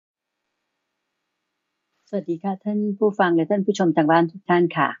สวัสดีค่ะท่านผู้ฟังและท่านผู้ชมทางบ้านทุกท่าน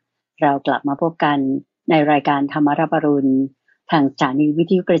ค่ะเรากลับมาพบกันในรายการธรรมรับอรุณทางสถานีวิ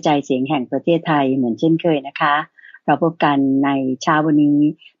ทยุกระจายเสียงแห่งประเทศไทยเหมือนเช่นเคยนะคะเราพบกันในเช้าวันนี้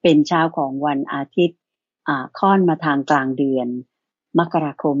เป็นเช้าของวันอาทิตย์ค่อนมาทางกลางเดือนมกร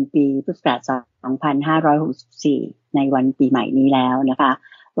าคมปีพุทธศักราช2564ในวันปีใหม่นี้แล้วนะคะ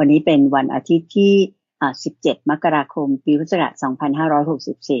วันนี้เป็นวันอาทิตย์ที่17มกราคมปีพุทธศักราช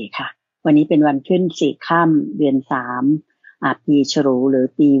2564ค่ะวันนี้เป็นวันขึ้น4ค่ำเดือน3ปีฉลูหรือ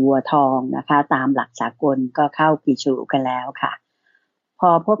ปีวัวทองนะคะตามหลักสากลก็เข้าปีฉลูกันแล้วค่ะพอ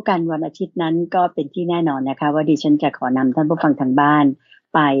พบกันวันอาทิตย์นั้นก็เป็นที่แน่นอนนะคะว่าดิฉันจะขอนำท่านผู้ฟังทางบ้าน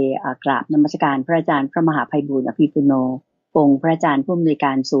ไปกราบนมัสการพระอาจารย์พระมหาไพบูลย์อภิปุโนองค์พระอาจารย์ผู้อำนวยก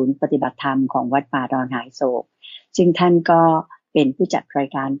ารศูนย์ปฏิบัติธรรมของวัดป่าดอนหายโศกซึ่งท่านก็เป็นผู้จัดราย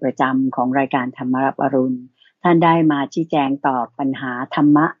การประจำของรายการธรรมรับอรุณท่านได้มาชี้แจงตอบปัญหาธร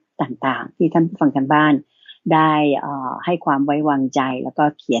รมะต่างๆที่ท่านผู้ฟังทางบ้านได้ให้ความไว้วางใจแล้วก็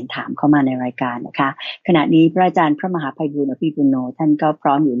เขียนถามเข้ามาในรายการนะคะขณะนี้พระอาจารย์พระมหาไพบูลย์อภิปุโนท่านก็พ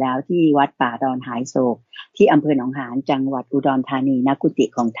ร้อมอยู่แล้วที่วัดป่าดอนหายโศกที่อำเภอหนองหานจังหวัดอุดรธานีณกุฏิ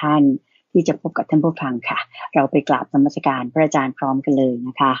ของท่านที่จะพบกับท่านผู้ฟังค่ะเราไปกราบนมัสการพระอาจารย์พร้อมกันเลยน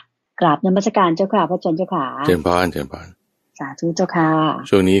ะคะกราบนมัสการเจ้าค่ะพระอาจารย์เจ้าค่ะเจริญพรเจริญพรสาธุเจ้าค่ะ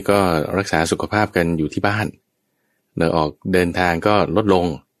ช่วงนี้ก็รักษาสุขภาพกันอยู่ที่บ้านออกเดินทางก็ลดลง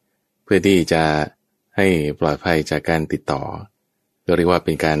เพื่อที่จะให้ปลอดภัยจากการติดต่อเรียกว่าเ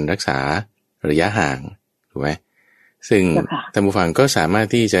ป็นการรักษาระยะห่างถูกไหมซึ่งท่านผู้ฟังก็สามารถ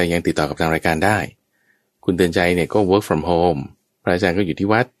ที่จะยังติดต่อกับทางรายการได้คุณเตือนใจเนี่ยก็ work from home พระอาจารย์ก็อยู่ที่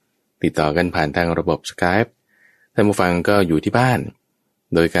วัดติดต่อกันผ่านทางระบบ Skype ท่านผู้ฟังก็อยู่ที่บ้าน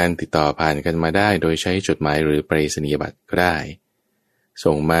โดยการติดต่อผ่านกันมาได้โดยใช้จดหมายหรือไปรษณียบัตรก็ได้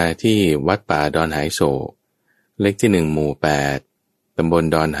ส่งมาที่วัดป่าดอนหายโศกเลขที่1หมู่8ตำบล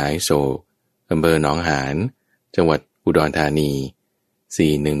ดอนหายโศกอำเภอหนองหานจังหวัดอุดรธานี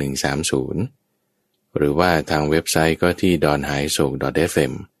41130หรือว่าทางเว็บไซต์ก็ที่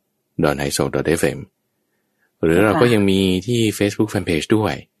donhaisok.fm donhaisok.fm หรือเราก็ยังมีที่ Facebook Fanpage ด้ว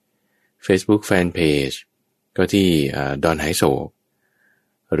ย Facebook Fanpage ก็ที่ดอนหายโศก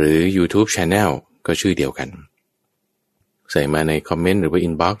หรือ YouTube Channel ก็ชื่อเดียวกันใส่มาในคอมเมนต์หรือว่า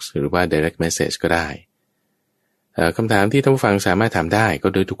Inbox หรือว่า Direct Message ก็ได้คำถามที่ท่านผู้ฟังสามารถถามได้ก็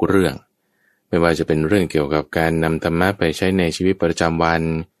โดยทุกเรื่องไม่ว่าจะเป็นเรื่องเกี่ยวกับการนำธรรมะไปใช้ในชีวิตประจำวัน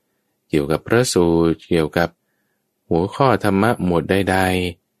เกี่ยวกับพระสูตรเกี่ยวกับหัวข้อธรรมะหมวดใด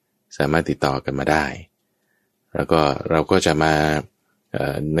ๆสามารถติดต่อกันมาได้แล้วก็เราก็จะมา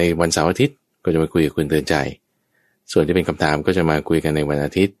ในวันเสาร์อาทิตย์ก็จะมาคุยกับคุณเตือนใจส่วนที่เป็นคำถามก็จะมาคุยกันในวันอ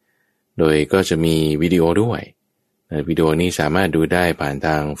าทิตย์โดยก็จะมีวิดีโอด้วยวิดีโอนี้สามารถดูได้ผ่านท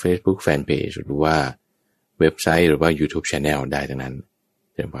าง Facebook Fanpage หรือว่าเว็บไซต์หรือว่า YouTube Channel ได้ทั้งนั้น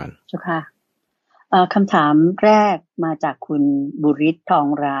เชิญพานเจ้าค่ะคำถามแรกมาจากคุณบุริศทอง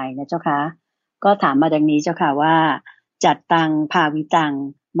รายนะเจ้าค่ะก็ถามมาดังนี้เจ้าค่ะว่าจัดตังภาวิตัง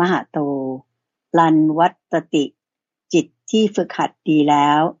มหาโตลันวัตติจิตที่ฝึกหัดดีแล้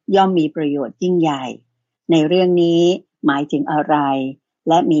วย่อมมีประโยชน์ยิ่งใหญ่ในเรื่องนี้หมายถึงอะไร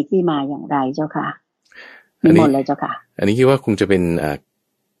และมีที่มาอย่างไรเจ้าค่ะมีหมดเลยเจ้าค่ะอันนี้คิดว่าคงจะเป็น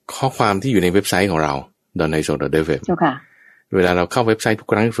ข้อความที่อยู่ในเว็บไซต์ของเรา donhaisok.fm เจ้าค่ะเวลาเราเข้าเว็บไซต์ทุก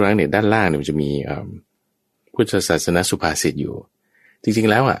ครั้งเนี่ยด้านล่างเนี่ยมันจะมีพุทธศาสนสุภาษิตอยู่จริงๆ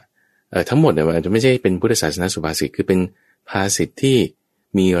แล้วทั้งหมดเนี่ยมันจะไม่ใช่เป็นพุทธศาสนสุภาษิตคือเป็นภาษิตที่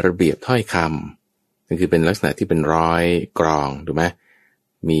มีระเบียบถ้อยคำนั่นคือเป็นลักษณะที่เป็นร้อยกรองถูกไหม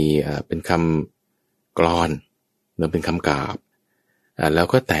มีเป็นคำกลอนแล้วเป็นคำกาบแล้ว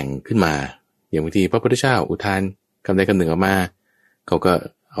ก็แต่งขึ้นมาอย่างบางทีพระพุทธเจ้าอุทานคำใดคำหนึ่งออกมาเขาก็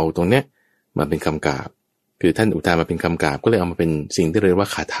เอาตรงเนี้ยมาเป็นคำกาบคือท่านอุทานมาเป็นคำกาบก็เลยเอามาเป็นสิ่งที่เรียกว่า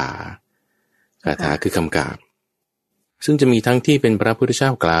คาถาคือคำกาบซึ่งจะมีทั้งที่เป็นพระพุทธเจ้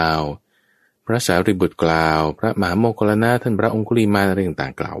ากล่าวพระสารีบุตรกล่าวพระมหาโมคคัลลานะท่านพระองคุลิมานอะไรต่า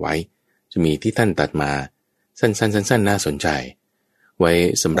งๆกล่าวไว้จะมีที่ท่านตัดมาสั้นๆน่าสนใจไว้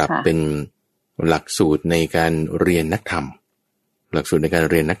สำหรับเป็นหลักสูตรในการเรียนนักธรรมหลักสูตรในการ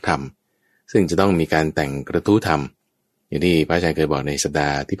เรียนนักธรรมซึ่งจะต้องมีการแต่งกระทู้ธรรมอย่างที่พระอาจารย์เคยบอกในสัปดา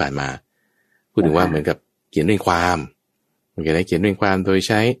ห์ที่ผ่านมาพูดถึงว่าเหมือนกับเขียนเรียงความมันจะได้เขียนเรียงความโดย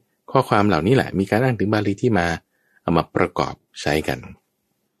ใช้ข้อความเหล่านี้แหละมีการอ้างถึงบาลีที่มาเอามาประกอบใช้กัน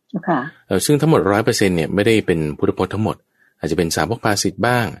ซึ่งทั้งหมด 100% เนี่ยไม่ได้เป็นพุทธพจน์ทั้งหมดอาจจะเป็นสาวกภาษิต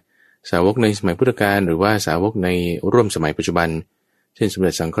บ้างสาวกในสมัยพุทธกาลหรือว่าสาวกในร่วมสมัยปัจจุบันเช่นสมเ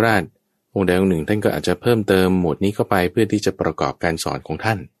ด็จสังฆราชองค์ใดองค์หนึ่งท่านก็อาจจะเพิ่มเติมหมวดนี้เข้าไปเพื่อที่จะประกอบการสอนของ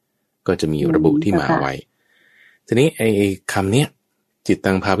ท่านก็จะมีระบุที่มาไว้ทีนี้ไอ้คำเนี้ยจิต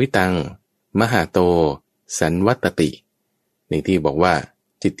ตังภาวิตังมหาโตสันวัตติในที่บอกว่า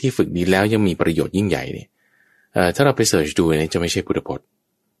จิตที่ฝึกดีแล้วยังมีประโยชน์ยิ่งใหญ่เนี่ย ถ้าเราไปเสิร์ชดูเนี่ยจะไม่ใช่พุทธพจน์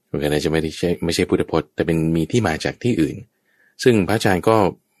โอเคนะจะไม่ใช่พุทธพจน์แต่เป็นมีที่มาจากที่อื่นซึ่งพระอาจารย์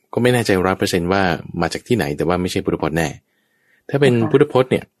ก็ไม่แน่ใจ100%ว่ามาจากที่ไหนแต่ว่าไม่ใช่พุทธพจน์แน่ถ้าเป็นพุทธพจ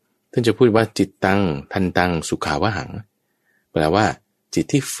น์เนี่ยท่านจะพูดว่าจิตตังทันตังสุขาวหังแปลว่าจิต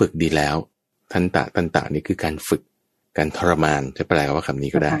ที่ฝึกดีแล้วทันตะนี่คือการฝึกการทรมานจะแปลว่าคำนี้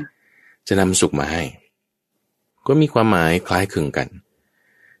ก็ได้จะนำสุขมาให้ก็มีความหมายคล้ายคลึงกัน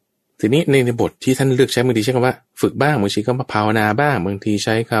ทีนี้ในบทที่ท่านเลือกใช้บางทีใช้คำว่าฝึกบ้างบางทีก็มาภาวนาบ้างบางทีใ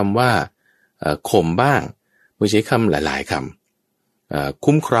ช้คำว่าข่มบ้างบางทีใช้คำหลายๆคำ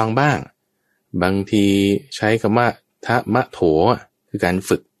คุ้มครองบ้างบางทีใช้คำว่าทะมะโถคือการ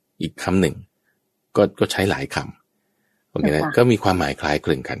ฝึกอีกคำหนึ่งก็ใช้หลายคำโอเคนะก็มีความหมายคล้ายค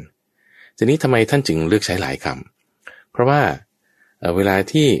ลึงกันทีนี้ทำไมท่านจึงเลือกใช้หลายคำเพราะว่าเวลา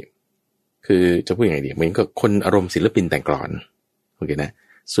ที่คือจะพูดยังไงดีเหมือนกับคนอารมณ์ศิลปินแต่งกลอนโอเคนะ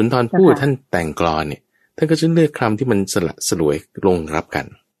สุนทรภู่ท่านแต่งกลอนเนี่ยท่านก็จะเลือกคำที่มันสลวยลงรับกัน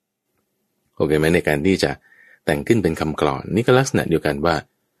โอเคไหมในการที่จะแต่งขึ้นเป็นคำกลอนนี่ก็ลักษณะเดียวกันว่า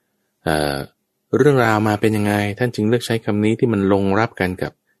เรื่องราวมาเป็นยังไงท่านจึงเลือกใช้คำนี้ที่มันลงรับกันกั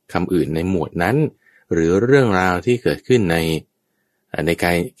บคำอื่นในหมวดนั้นหรือเรื่องราวที่เกิดขึ้นในก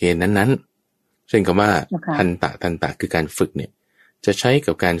ารเกณฑ์นั้นๆเช่นคำว่าทันตะคือการฝึกเนี่ยจะใช้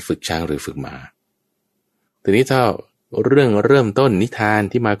กับการฝึกช้างหรือฝึกม้าทีนี้ถ้าเรื่องเริ่มต้นนิทาน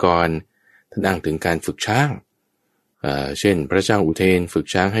ที่มาก่อนท่านอ้างถึงการฝึกช้างเช่นพระเจ้าอุเทนฝึก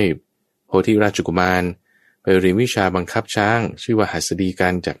ช้างให้โพธิราชกุมารไปเรียนวิชาบังคับช้างชื่อว่าหัสดีกา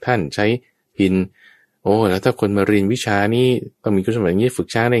รจากท่านใช้พินโอ้แล้วถ้าคนมาเรียนวิชานี้ต้องมีคุณสมบัติอย่างนี้ฝึก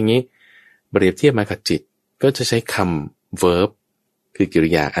ช้างได้อย่างนี้เปรียบเทียบมากับจิตก็จะใช้คำ verb คือกริ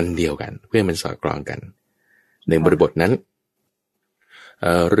ยาอันเดียวกันเพื่อมันสอดคล้องกันในบริบทนั้น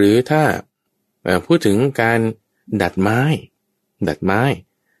หรือถ้าพูดถึงการดัดไม้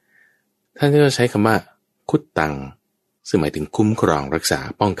ท่านก็ใช้คำว่าคุดตังซึ่งหมายถึงคุ้มครองรักษา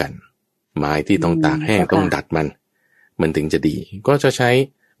ป้องกันไม้ที่ต้องตากแห้งต้องดัดมันถึงจะดีก็จะใช้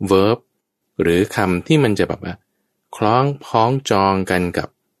verb หรือคำที่มันจะแบบว่าคล้องพ้องจองกันกับ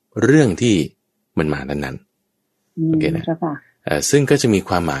เรื่องที่มันมานั้นๆโอเคนะซึ่งก็จะมีค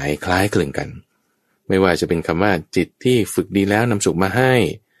วามหมายคล้ายคลึงกันไม่ว่าจะเป็นคำว่าจิตที่ฝึกดีแล้วนำสุขมาให้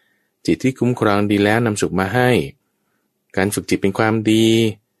จิตที่คุ้มครองดีแล้วนำสุขมาให้การฝึกจิตเป็นความดี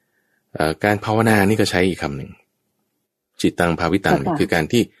การภาวนานี่ก็ใช้อีกคำหนึ่งจิตตังภาวิตังคือการ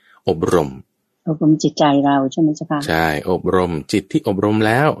ที่อบรมจิตใจเราใช่ไหมจ๊ะคะใช่อบรมจิตที่อบรมแ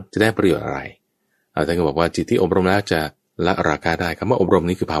ล้วจะได้ประโยชน์อะไรท่านก็บอกว่าจิตที่อบรมแล้วจะละราคะได้คำว่าอบรม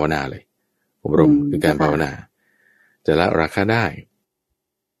นี่คือภาวนาเลยอบรมคือการภาวนาจะละราคะได้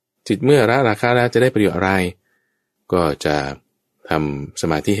จิตเมื่อละราคะแล้วจะได้ประโยชน์อะไรก็จะทำส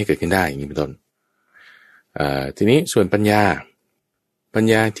มาธิให้เกิดขึ้นได้อย่างนี้เป็นต้นทีนี้ส่วนปัญ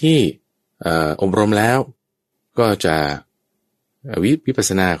ญาที่อบรมแล้วก็จะวิปัส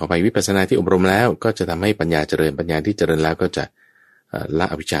สนาขอไปวิปัสสนาที่อบรมแล้วก็จะทำให้ปัญญาเจริญปัญญาที่เจริญแล้วก็จะละ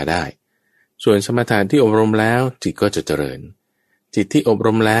อวิชชาได้ส่วนสมถะที่อบรมแล้วจิตก็จะเจริญจิตที่อบร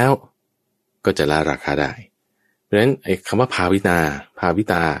มแล้วก็จะละราคะได้เพราะฉะนั้นไอ้คำว่าภาวิตา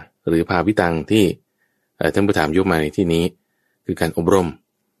หรือภาวิตังที่ท่านผู้ถามยกมาในที่นี้คือการอบรม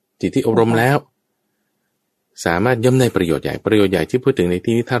จิตที่อบรมแล้วสามารถย่อมได้ประโยชน์ใหญ่ที่พูดถึงใน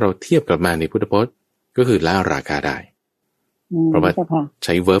ที่นี้ถ้าเราเทียบกลับมาในพุทธพจน์ก็คือละราคะได้เพราะว่าใ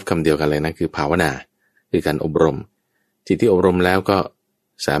ช้ verb คำเดียวกันเลยนะคือภาวนาคือการอบรมจิตที่อบรมแล้วก็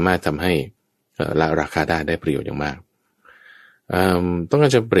สามารถทำให้ละราคะได้ประโยชน์อย่างมากต้องกา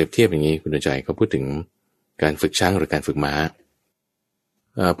รจะเปรียบเทียบอย่างนี้คุณใจเขาพูดถึงการฝึกช้างหรือการฝึกม้า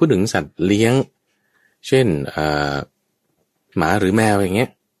พูดถึงสัตว์เลี้ยงเช่นหมาหรือแมวอย่างเงี้ย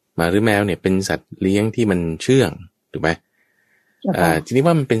หมาหรือแมวเนี่ยเป็นสัตว์เลี้ยงที่มันเชื่องถูกไหมทีนี้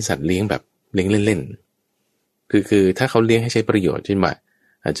ว่ามันเป็นสัตว์เลี้ยงแบบเลี้ยงเล่นๆคือถ้าเขาเลี้ยงให้ใช้ประโยชน์เช่นว่า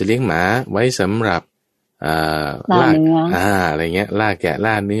อาจจะเลี้ยงหมาไว้สำหรับล่าเนื้ออะไรเงี้ยล่าแกะ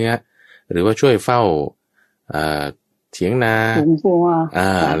ล่าเนื้อหรือว่าช่วยเฝ้าเถียงนา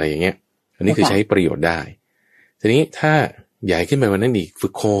อะไรอย่างเงี้ยอันนี้คือใช้ประโยชน์ได้ทีนี้ถ้าใหญ่ขึ้นไปวันนั้นอีกฝึ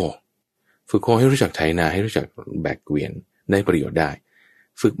กโคให้รู้จักไถนาให้รู้จักแบกเกวียนได้ประโยชน์ได้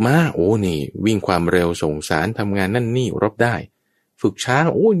ฝึกม้าโอ้นี่วิ่งความเร็วส่งสารทำงานนั่นนี่รบได้ฝึกช้าง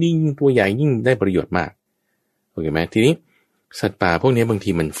โอ้ยิ่งตัวใหญ่ยิ่งได้ประโยชน์มากโอเคไหมทีนี้สัตว์ป่าพวกนี้บางที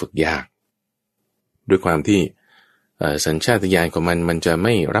มันฝึกยากด้วยความที่สัญชาตญาณของมันจะไ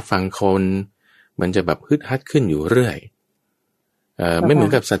ม่รับฟังคนมันจะแบบฮึดฮัดขึ้นอยู่เรื่อยไม่เหมือ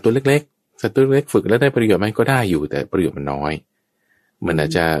นกับสัตว์ตัวเล็กฝึกแล้วได้ประโยชน์ไหมก็ได้อยู่แต่ประโยชน์มันน้อยมันอาจ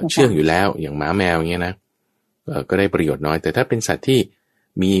จะเชื่องอยู่แล้วอย่างหมาแมวอย่างเงี้ยนะก็ได้ประโยชน์น้อยแต่ถ้าเป็นสัตว์ที่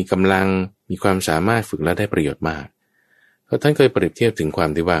มีกำลังมีความสามารถฝึกแล้วได้ประโยชน์มากเพราะท่านเคยเปรียบเทียบถึงความ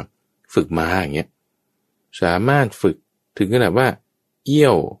ที่ว่าฝึกม้าอย่างเงี้ย สามารถฝึกถึงขนาดว่าเอี้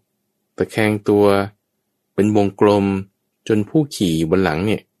ยวตะแคงตัวเป็นวงกลมจนผู้ขี่บนหลังเ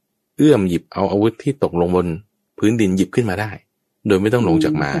นี่ยเอื้อมหยิบเอาอาวุธที่ตกลงบนพื้นดินหยิบขึ้นมาได้โดยไม่ต้องลงจา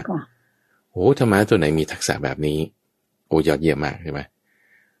กม้าโอ้ถ้าม้าตัวไหนมีทักษะแบบนี้โอ้ยอดเยี่ยมมากใช่ไหม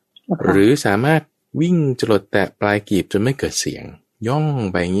หรือสามารถวิ่งจรดแตะปลายกีบจนไม่เกิดเสียงย่อง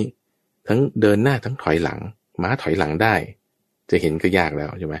ไปอย่างนี้ทั้งเดินหน้าทั้งถอยหลังม้าถอยหลังได้จะเห็นก็ยากแล้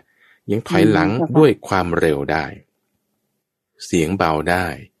วใช่ไหมยังถอยหลังด้วยความเร็วได้เสียงเบาได้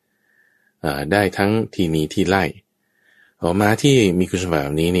ได้ทั้งทีหนีทีไล่ม้าที่มีคุณสมบัติแบ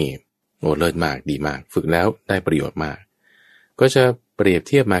บนี้นี่โอ้เลิศมากดีมากฝึกแล้วได้ประโยชน์มากก็จะเปรียบเ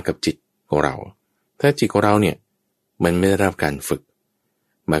ทียบมากับจิตของเราถ้าจิตของเราเนี่ยมันไม่ได้รับการฝึก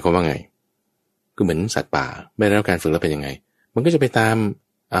หมายความว่าไงคือเหมือนสัตว์ป่าไม่ได้รับการฝึกแล้วเป็นยังไงมันก็จะไปตาม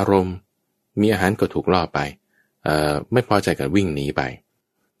อารมณ์มีอาหารก็ถูกล่อไปไม่พอใจก็วิ่งหนีไป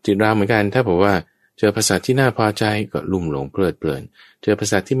จิตเราเหมือนกันถ้าบอกว่าเจอภาษาที่น่าพอใจก็ลุ่มหลงเพลิดเพลินเจอภา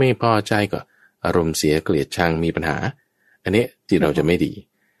ษาที่ไม่พอใจก็อารมณ์เสียเกลียดชังมีปัญหาอันนี้จิตเราจะไม่ดี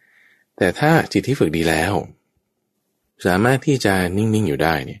แต่ถ้าจิตที่ฝึกดีแล้วสามารถที่จะนิ่งๆอยู่ไ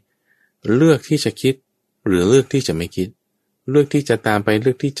ด้เนี่ยเลือกที่จะคิดหรือเลือกที่จะไม่คิดเลือกที่จะตามไปเลื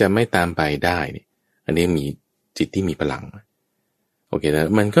อกที่จะไม่ตามไปได้เนี่ยอันนี้มีจิตที่มีพลังโอเคนะ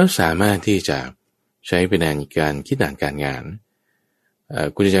มันก็สามารถที่จะใช้เป็นการคิดอ่านการงาน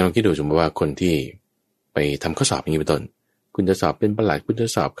คุณจะลองคิดดูสมมติว่าคนที่ไปทำข้อสอบอย่างนี้เป็นต้นคุณจะสอบเป็นปลัดคุณจะ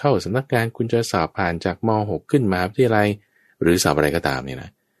สอบเข้าสำนักงานคุณจะสอบผ่านจากม.6 ขึ้นมาวิทยาลัยหรือสอบอะไรก็ตามเนี่ยนะ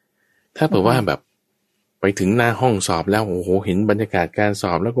ถ้าเผื่อว่าแบบไปถึงหน้าห้องสอบแล้วโอ้โหเห็นบรรยากาศการส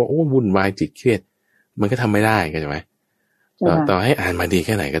อบแล้วก็โอ้วุ่นวายจิตเครียดมันก็ทำไม่ได้ใช่ไหมต่อให้อ่านมาดีแ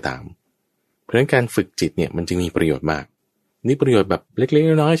ค่ไหนก็ตามเพราะฉะนั้นการฝึกจิตเนี่ยมันจึงมีประโยชน์มากนี่ประโยชน์แบบเล็กๆ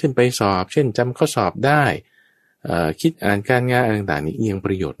น้อยๆเช่นไปสอบเช่นจำข้อสอบได้คิดอ่านการงานอะไรต่างๆนี่ยังป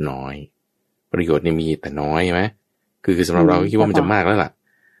ระโยชน์น้อยประโยชน์เนี่ยมีแต่น้อยใช่ไหมคือสำหรับเราคิดว่ามันจะมากแล้วล่ะ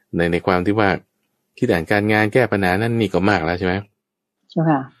ในความที่ว่าคิดอ่านการงานแก้ปัญหานั่นนี่ก็มากแล้วใช่ไหมใช่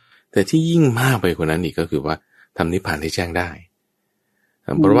ค่ะแต่ที่ยิ่งมากไปกว่านั้นอีกก็คือว่าทำนิพพานให้แจ้งได้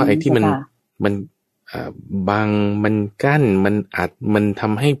เพราะว่าไอ้ที่มันบังมันกั้นมันอัดมันท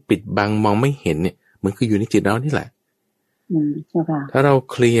ำให้ปิดบังมองไม่เห็นเนี่ยมันคืออยู่ในจิตเรานี่แหละถ้าเรา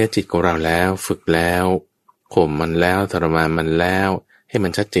เคลียร์จิตของเราแล้วฝึกแล้วข่มมันแล้วทรมานมันแล้วให้มั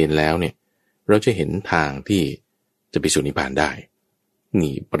นชัดเจนแล้วเนี่ยเราจะเห็นทางที่จะไปสู่นิพพานได้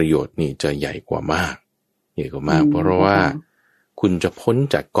นี่ประโยชน์นี่จะใหญ่กว่ามากใหญ่กว่ามากเพราะว่าคุณจะพ้น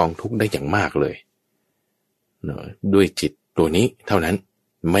จากกองทุกข์ได้อย่างมากเลยเนาะด้วยจิตตัวนี้เท่านั้น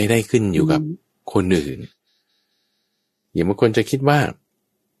ไม่ได้ขึ้นอยู่กับคนอื่นอย่างบางคนจะคิดว่า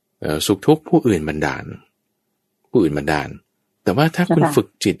สุขทุกข์ผู้อื่นบันดาลแต่ว่าถ้าคุณฝึก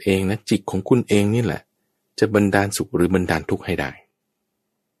จิตเองนะจิตของคุณเองนี่แหละจะบันดาลสุขหรือบันดาลทุกข์ให้ได้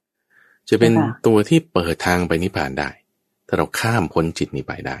จะเป็นตัวที่เปิดทางไปนิพพานได้ถ้าเราข้ามพ้นจิตนี้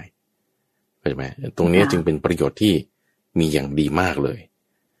ไปได้เข้าใจไหมตรงนี้จึงเป็นประโยชน์ที่มีอย่างดีมากเลย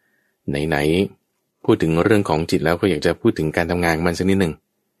ไหนพูดถึงเรื่องของจิตแล้วก็อยากจะพูดถึงการทำงานมันสักนิดหนึ่ง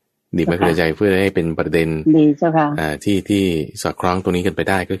ดีไหมคุณใจเพื่อให้เป็นประเด็นดีเจ้าค่ะที่สอดคล้องตรงนี้กันไป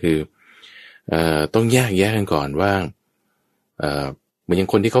ได้ก็คือต้องแยกกันก่อนว่าเหมือนอย่าง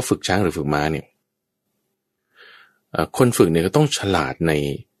คนที่เขาฝึกช้างหรือฝึกม้าเนี่ยคนฝึกเนี่ยก็ต้องฉลาด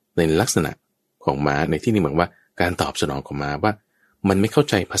ในลักษณะของม้าในที่นี้หมายว่าการตอบสนองของม้าว่ามันไม่เข้า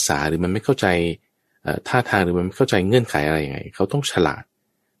ใจภาษาหรือมันไม่เข้าใจท่าทางหรือมันไม่เข้าใจเงื่อนไขอะไรยังไงเขาต้องฉลาด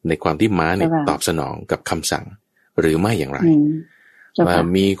ในความที่ม้าเนี่ยตอบสนองกับคำสั่งหรือไม่อย่างไร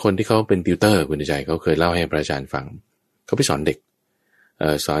มีคนที่เขาเป็นติวเตอร์คุณใจเขาเคยเล่าให้พระอาจารย์ฟังเขาไปสอนเด็ก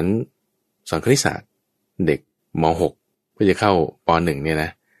สอนคณิตศาสตร์เด็กม.6 เพื่อจะเข้าป.1 เนี่ยน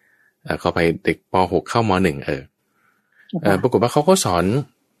ะเข้าไปเด็กป.6 เข้าม .1 ปรากฏว่าเขาก็สอน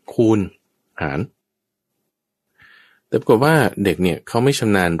คูณหารแต่ปรากฏว่าเด็กเนี่ยเขาไม่ช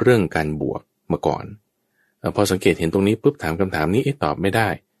ำนาญเรื่องการบวกมาก่อนพอสังเกตเห็นตรงนี้ปุ๊บถามคำถามนี้ตอบไม่ได้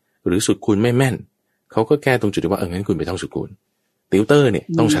หรือสูตรคูณไม่แม่นเขาก็แก้ตรงจุดที่ว่างั้นคุณไปท่องสูตรคูณติวเตอร์เนี่ย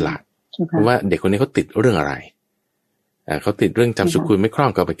ต้องฉลาดเพราะว่าเด็กคนนี้เขาติดเรื่องอะไรเขาติดเรื่องจำสูตรคูณไม่คล่อ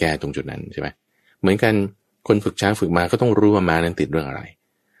งก็ไปแก้ตรงจุดนั้นใช่ไหมเหมือนกันคนฝึกช้างฝึกม้าก็ต้องรู้ว่าม้านั้นติดเรื่องอะไร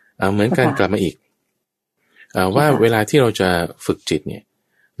เหมือนกันกลับมาอีกว่าเวลาที่เราจะฝึกจิตเนี่ย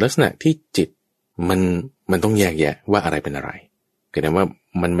ลักษณะที่จิตมันต้องแยกแยะว่าอะไรเป็นอะไรก็แปลว่า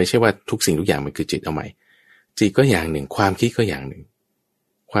มันไม่ใช่ว่าทุกสิ่งทุกอย่างมันคือจิตเอาใหม่จิตก็อย่างหนึ่งความคิดก็อย่างหนึ่ง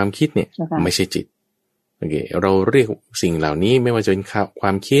ความคิดเนี่ยไม่ใช่จิตโอเคเราเรียกสิ่งเหล่านี้ไม่ว่าจะเป็นคว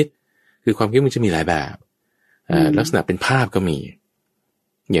ามคิดคือความคิดมันจะมีหลายแบบลักษณะเป็นภาพก็มี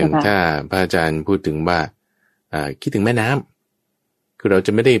อย่างถ้าพระอาจารย์พูดถึงว่าคิดถึงแม่น้ำคือเราจ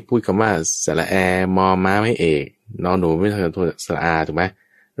ะไม่ได้พูดคำว่าสระแอมอม้าไม่เอกนอนหนูไม่ทำตัวสระอาถูกไหม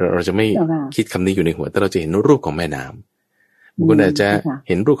เราจะไม่คิดคำนี้อยู่ในหัวแต่เราจะเห็นรูปของแม่น้ำบางคนอาจจะเ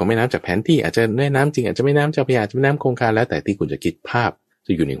ห็นรูปของแม่น้ำจากแผนที่อาจจะแม่น้ำจริงอาจจะไม่น้ำเจ้าพระยาอาจจะไม่น้ำคงคาแล้วแต่ที่คุณจะคิดภาพจ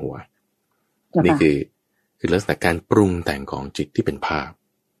ะอยู่ในหัวนี่คือลักษณะการปรุงแต่งของจิตที่เป็นภาพ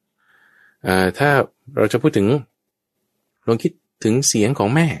ถ้าเราจะพูดถึงลองคิดถึงเสียงของ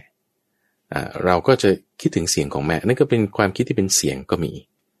แม่เราก็จะคิดถึงเสียงของแม่นั่นก็เป็นความคิดที่เป็นเสียงก็มี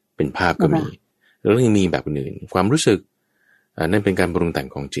เป็นภาพก็มีแล้วยังมีแบบอื่นความรู้สึกนั่นเป็นการปรุงแต่ง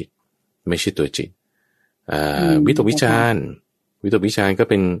ของจิตไม่ใช่ตัวจิตวิตกวิจารก็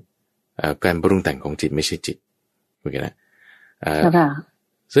เป็นการปรุงแต่งของจิตไม่ใช่จิตโอเคนะ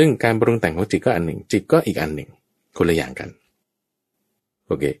ซึ่งการปรุงแต่งของจิตก็อันหนึ่งจิตก็อีกอันหนึ่งคนละอย่างกัน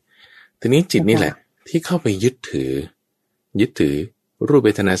โอเคทีนี้จิตนี่แหละที่เข้าไปยึดถือรูปเว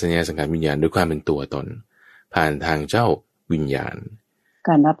ทนาสัญญาสังขารวิญญาณด้วยความเป็นตัวตนผ่านทางเจ้าวิญญาณก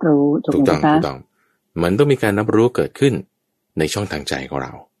ารรับรู้ถูกต้องมันต้องมีการรับรู้เกิดขึ้นในช่องทางใจของเร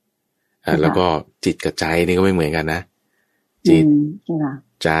าแล้วก็จิตกับใจนี่ก็ไม่เหมือนกันนะจิต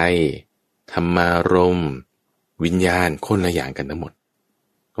ใจธรรมารมณ์วิญญาณคนละอย่างกันทั้งหมด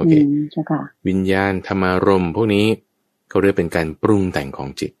โอเควิญญาณธรรมารมณ์พวกนี้เขาเรียกเป็นการปรุงแต่งของ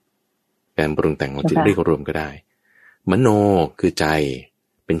จิตการปรุงแต่งของจิตเรียกรวมก็ได้มโนคือใจ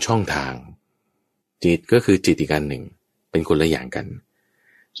เป็นช่องทางจิตก็คือจิตอีกอันหนึ่งเป็นคนละอย่างกัน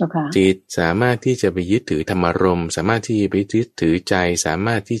จิตสามารถที่จะไปยึดถือธรรมารมณ์สามารถที่จะไปยึดถือใจสาม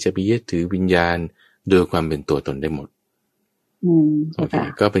ารถที่จะไปยึดถือวิญญาณโดยความเป็นตัวตนได้หมดโอเค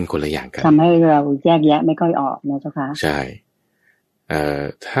ก็เป็นคนละอย่างกันทำให้เราแยกแยะไม่ค่อยออกนะเจ้าค่ะใช่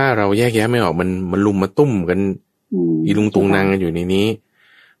ถ้าเราแยกแยะไม่ออกมันลุมมาตุ้มกันอีลุงตุงนางกันอยู่ในนี้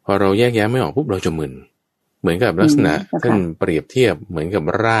พอเราแยกแยะไม่ออกปุ๊บเราจะมึนเหมือนกับลักษณะท่านเปรียบเทียบเหมือนกับ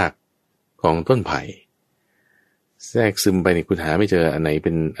รากของต้นไผ่แทรกซึมไปในคุณหาไม่เจออันไหนเ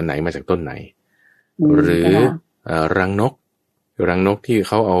ป็นอันไหนมาจากต้นไหนหรือรังนกที่เ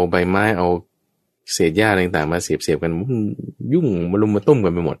ขาเอาใบไม้เอาเศษหญ้าต่างๆมาเสียบกันยุ่งมาลุมมาตุ้มกั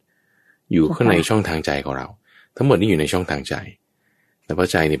นไปหมดอยู่ข้างในช่องทางใจของเราทั้งหมดนี้อยู่ในช่องทางใจแต่เพราะ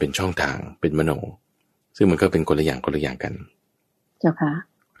ใจนี่เป็นช่องทางเป็นมโนซึ่งมันก็เป็นคนละอย่างกันเจ้าค่ะ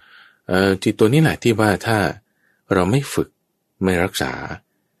จิตตัวนี้แหละที่ว่าถ้าเราไม่ฝึกไม่รักษา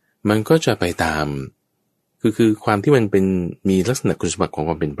มันก็จะไปตามคือความที่มันเป็นมีลักษณะคุณสมบัติของค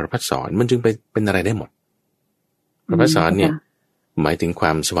วามเป็นประภัสสรมันจึงไปเป็นอะไรได้หมดประภัสสรเนี่ยหมายถึงคว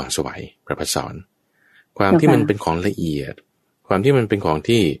ามสว่างไสวประภัสสรความที่มันเป็นของละเอียดความที่มันเป็นของ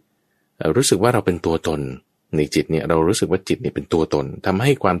ที่รู้สึกว่าเราเป็นตัวตนในจิตเนี่ยเรารู้สึกว่าจิตเนี่ยเป็นตัวตนทำใ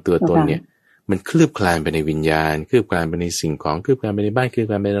ห้ความตัวตนเนี่ยมันคลืบคลานไปในวิญญาณคลืบคลานไปในสิ่งของคลืบคลานไปในบ้านคลืบ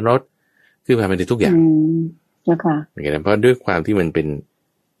คลานไปในรถคลืบคลานไปในทุกอย่างเจ้าค่ะอย่างนั้นเพราะด้วยความที่มันเ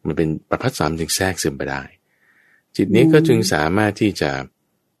ป็นประภัสสรจึงแทรกซึมไปได้จิตนี้ก็จึงสามารถที่จะ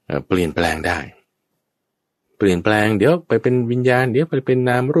เปลี่ยนแปลงได้เปลี่ยนแปลงเดี๋ยวไปเป็นวิญญาณเดี๋ยวไปเป็น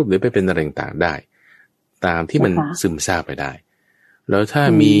นามรูปเดี๋ยวไปเป็นอะไรต่างๆได้ตามที่มันซึมซาบไปได้แล้วถ้า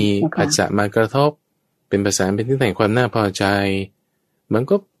มีผัสสะมากระทบเป็นภาษาเป็นที่แต่งความน่าพอใจมัน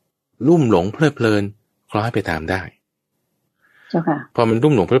ก็ลุ่มหลงเพลิดเพลินคล้อยไปตามได้พอมัน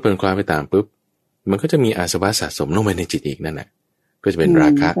ลุ่มหลงเพลิดเพลินคล้อยไปตามปุ๊บมันก็จะมีอาสวะสะสมลงไปในจิตอีกนั่นแหละก็จะเป็นรา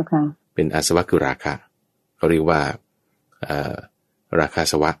คะเป็นอาสวะคือราคะเขาเรียกว่าราคา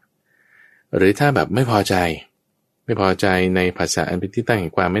สวะหรือถ้าแบบไม่พอใจในภาษาอันเป็นที่ตั้งแห่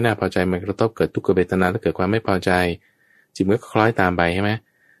งความไม่น่าพอใจมันกระทบเกิดทุกขเวทนาแล้วเกิดความไม่พอใจจิตมันก็คล้อยตามไปใช่ไหม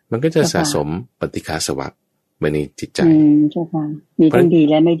มันก็จะสะสมปฏิฆาสวะไว้ในจิตใจใช่ค่ะมีทั้งดี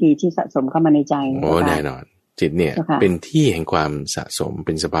และไม่ดีที่สะสมเข้ามาในใจโอ้แน่นอนจิตเนี่ยเป็นที่แห่งความสะสมเ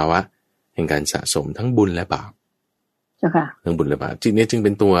ป็นสภาวะแห่งการสะสมทั้งบุญและบาปทั้งบุญและบาปจิตเนี่ยจึงเ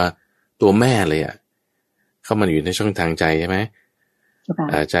ป็นตัวแม่เลยอ่ะเข้ามาอยู่ในช่องทางใจใช่ไหม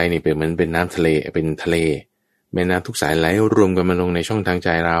ใจนี่เป็นเหมือนเป็นน้ำทะเลเป็นทะเลแม่น้ำทุกสายไหลรวมกันมาลงในช่องทางใจ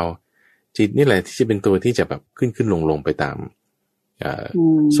เราจิตนี่แหละที่จะเป็นตัวที่จะแบบขึ้นลงไปตาม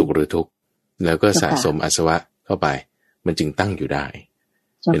สุขหรือทุกข์แล้วก็สะสมอาสวะเข้าไปมันจึงตั้งอยู่ได้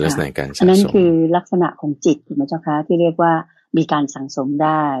เป็นลักษณะการสะสมนั่นคือลักษณะของจิตถูกไหมเจ้าคะที่เรียกว่ามีการสั่งสมไ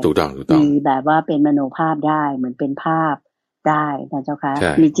ด้ถูกต้องมีแบบว่าเป็นมโนภาพได้เหมือนเป็นภาพได้นะเจ้าคะ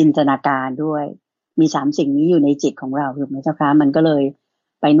มีจินตนาการด้วยมีสามสิ่งนี้อยู่ในจิตของเราถูกไหมเจ้าคะมันก็เลย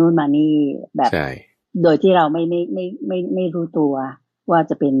ไปนู่นมานี่แบบโดยที่เราไม่รู้ตัวว่า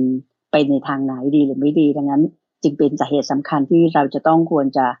จะเป็นไปในทางไหนดีหรือไม่ดีดังนั้นจึงเป็นสาเหตุสำคัญที่เราจะต้องควร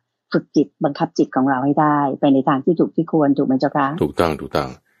จะฝึกจิตบังคับจิตของเราให้ได้ไปในทางที่ถูกที่ควรถูกไหมเจ้าคะถูกต้อง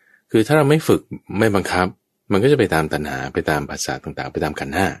คือถ้าเราไม่ฝึกไม่บังคับมันก็จะไปตามตัณหาไปตามภาษาต่างๆไปตามขัน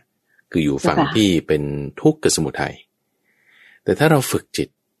ธ์ห้าคืออยู่ฝั่งที่เป็นทุกข์กับสมุทัยแต่ถ้าเราฝึกจิต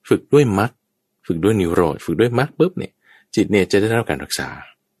ฝึกด้วยมรรคฝึกด้วยนิโรธฝึกด้วยมรรคปุ๊บเนี่ยจิตเนี่ยจะได้รับการรักษา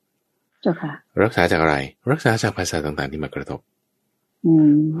รักษาจากอะไรรักษาจากภาษาต่างๆที่มากระทบ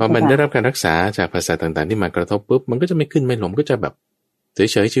พอมันได้รับการรักษาจากภาษาต่างๆที่มากระทบปุ๊บมันก็จะไม่ขึ้นไม่ลงก็จะแบบเ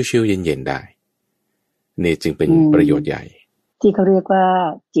ฉยๆชิวๆเย็นๆได้นี่จึงเป็นประโยชน์ใหญ่ที่เขาเรียกว่า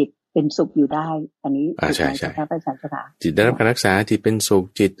จิตเป็นสุขอยู่ได้อันนี้ใช่ใช่พระอาจารย์เจ้าค่ะจิตได้รับการรักษาจิตเป็นสุข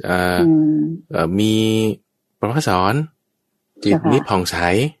จิตมีประภาสอนจิตนี้ผ่องใส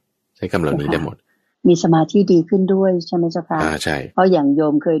ใช้คำเหล่านี้ได้หมดมีสมาธิดีขึ้นด้วยใช่ไหมเจ้าค่ะใช่เพราะอย่างโย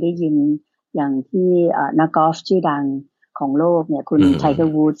มเคยได้ยินอย่างที่นักกอล์ฟชื่อดังของโลกเนี่ยคุณไทเกอ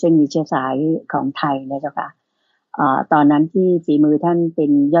ร์วูดซึ่งมีเชื้อสายของไทยเนี่ยเจ้าค่ะตอนนั้นที่ฝีมือท่านเป็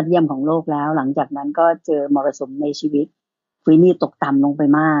นยอดเยี่ยมของโลกแล้วหลังจากนั้นก็เจอมรสุมในชีวิตฝีมือตกต่ำลงไป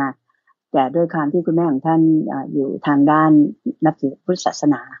มากแต่ด้วยความที่คุณแม่ของท่านอยู่ทางด้านนับถือพุทธศาส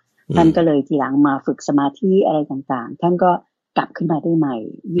นาท่านก็เลยทีหลังมาฝึกสมาธิอะไรต่างๆท่านก็กลับขึ้นมาได้ใหม่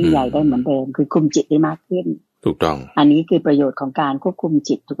ยิ่งใหญ่ได้เหมือนเดิมคือคุมจิตได้มากขึ้นถูกต้องอันนี้คือประโยชน์ของการควบคุม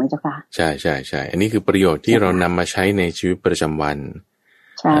จิตถูกไหมเจ้าค่ะใช่ใช่ใช่อันนี้คือประโยชน์ที่เรานำมาใช้ในชีวิตประจำวัน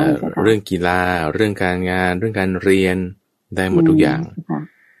เรื่องกีฬาเรื่องการงานเรื่องการเรียนได้หมดทุกอย่าง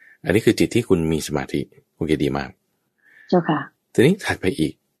อันนี้คือจิตที่คุณมีสมาธิโอเคดีมากเจ้าค่ะทีนี้ถัดไปอี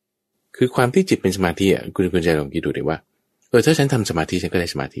กคือความที่จิตเป็นสมาธิอ่ะคุณใจลองคิดดูดิว่าถ้าฉันทำสมาธิฉันก็ได้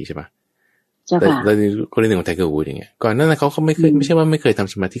สมาธิใช่ปะแต่กรณีของไทเกอร์วูดอย่างเงี้ยก่อนหน้านั้นเขาไม่เคยไม่ใช่ว่าไม่เคยท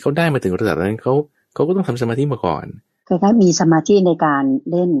ำสมาธิเขาได้มาถึงระดับนั้นเขาก็ต้องทำสมาธิมาก่อนคือถ้ามีสมาธิในการ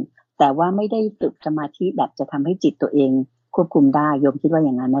เล่นแต่ว่าไม่ได้ฝึกสมาธิแบบจะทำให้จิตตัวเองควบคุมได้โยมคิดว่าอ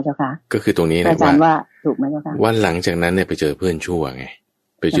ย่างนั้นนะเจ้าค่ะก็คือตรงนี้นะว่าถูกไหมเจ้าค่ะว่าหลังจากนั้นเนี่ยไปเจอเพื่อนชั่วไง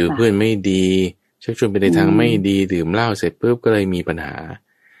ไปเจอเพื่อนไม่ดีชักชวนไปในทางไม่ดีดื่มเหล้าเสร็จปุ๊บก็เลยมีปัญหา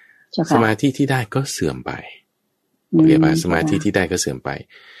สมาธิที่ได้ก็เสื่อมไปโอเคป่ะสมาธิที่ได้ก็เสื่อมไป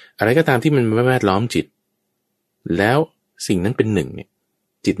อะไรก็ตามที่มันแวดล้อมจิตแล้วสิ่งนั้นเป็นหนึ่งเนี่ย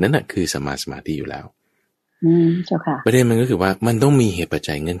จิตนั้นน่ะคือสัมมาสมาธิอยู่แล้วเจ้าค่ะประเด็นมันก็คือว่ามันต้องมีเหตุปัจ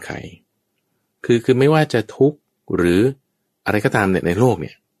จัยเงื่อนไขคือไม่ว่าจะทุกข์หรืออะไรก็ตามเนี่ยในโลกเ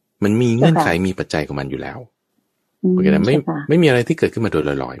นี่ยมันมีเงื่อนไขมีปัจจัยของมันอยู่แล้วโอเคนะไม่มีอะไรที่เกิดขึ้นมาโดย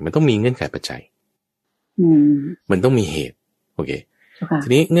ลอยๆมันต้องมีเงื่อนไขปัจจัยมันต้องมีเหตุโอเคที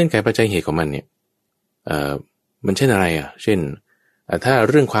นี้เงื่อนไขปัจจัยเหตุของมันเนี่ยมันเช่นอะไรอ่ะเช่นถ้า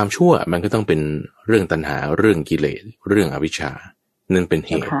เรื่องความชั่วมันก็ต้องเป็นเรื่องตัณหาเรื่องกิเลสเรื่องอวิชชานั่นเป็นเ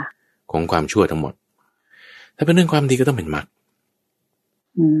หตุของความชั่วทั้งหมดถ้าเป็นเรื่องความดีก็ต้องเป็นมรรค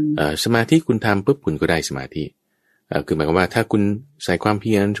สมาธิคุณทำปุ๊บคุณก็ได้สมาธิคือหมายความว่าถ้าคุณใส่ความเ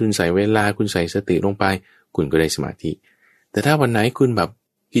พียรคุณใส่เวลาคุณใส่สติลงไปคุณก็ได้สมาธิแต่ถ้าวันไหนคุณแบบ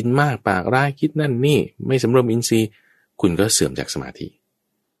กินมากปากร้ายคิดนั่นนี่ไม่สำรวมอินทรีย์คุณก็เสื่อมจากสมาธิ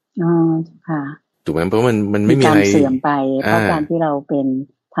ค่ะถูกไหมเพราะมันไม่มีอะไรเสื่อมไปเพราะการที่เราเป็น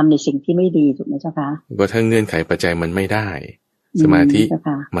ทำในสิ่งที่ไม่ดีถูกไหมเจ้าคะก็ถ้าเงื่อนไขปัจจัยมันไม่ได้สมาธิ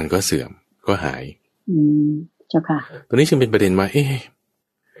มันก็เสื่อมก็หายเจ้าค่ะตอนนี้จึงเป็นประเด็นว่า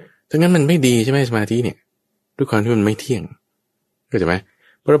ถ้างั้นมันไม่ดีใช่ไหมสมาธิเนี่ยด้วยความที่มันไม่เที่ยงเข้าใจไหม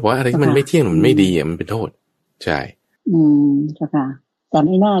เพราะเราบอกว่าอะไรที่มันไม่เที่ยงมันไม่ดีอ่ะมันเป็นโทษใช่เจ้าค่ะแต่ไ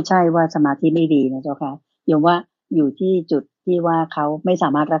ม่น่าใช่ว่าสมาธิไม่ดีนะเจ้าค่ะโยมว่าอยู่ที่จุดที่ว่าเขาไม่สา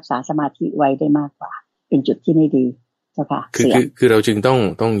มารถรักษาสมาธิไว้ได้มากกว่าเป็นจุดที่ไม่ดีเจ้าค่ะคือเราจึง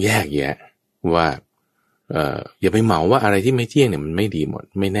ต้องแยกแยะว่าอย่าไปเหมาว่าอะไรที่ไม่เที่ยงเนี่ยมันไม่ดีหมด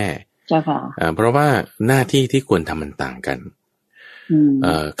ไม่แน่เจ้าค่ะเพราะว่าหน้าที่ที่ควรทำมันต่างกัน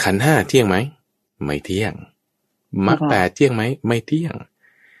ขันธ์ห้าเที่ยงไหมไม่เที่ยงมรรคแปดเที่ยงไหมไม่เที่ยง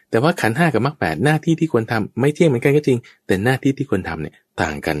แต่ว่าขันธ์ห้ากับมรรคแปดหน้าที่ที่ควรทำไม่เที่ยงเหมือนกันก็จริงแต่หน้าที่ที่ควรทำเนี่ยต่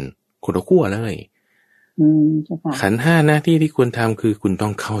างกันคนละขั้วเลยขันธ์ห้าหน้าที่ที่ควรทำคือคุณต้อ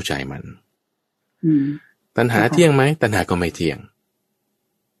งเข้าใจมันตัณหาเที่ยงไหมตัณหาก็ไม่เที่ยง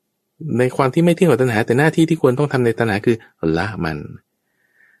ในความที่ไม่เที่ยงของตัณหาแต่หน้าที่ที่ควรต้องทำในตัณหาคือละมัน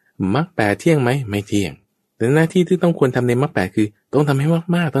มรรคแปดเที่ยงไหมไม่เที่ยงแต่หน้าที่ที่ต้องควรทำในมรรคแปดคือต้องทำให้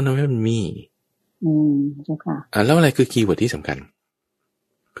มากๆต้องทำให้มันมีเจ้าค่ะแล้วอะไรคือคีย์เวิร์ดที่สำคัญ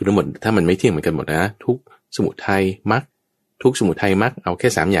คือทั้งหมดถ้ามันไม่เที่ยงเหมือนกันหมดนะทุกสมุทัยมรรคทุกสมุทัยมรรคเอาแค่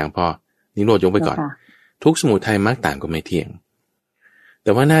3อย่างพอนิโรธยกไปก่อนทุกสมุทัยมรรคต่างก็ไม่เที่ยงแ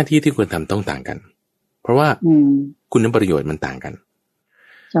ต่ว่าหน้าที่ที่ควรทำต้องต่างกันเพราะว่าคุณประโยชน์มันต่างกัน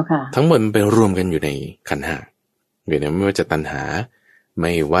ทั้งหมดมันไปรวมกันอยู่ในขันธ์ห้าอยู่ในไม่ว่าจะตัณหาไ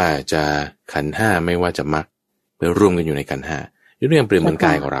ม่ว่าจะขันธ์ห้าไม่ว่าจะมรรคไปรวมกันอยู่ในขันธ์ห้ายกตัวอย่างเปรียบเหมือนก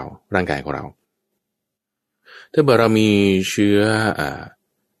ายของเราร่างกายของเราถ้าเรามีเชื้อ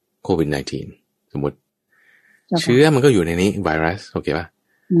โควิด -19 สมมติเชื้อมันก็อยู่ในนี้ไวรัสโอเคป่ะ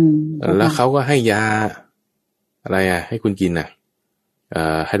แล้วเขาก็ให้ยาอะไรให้คุณกิน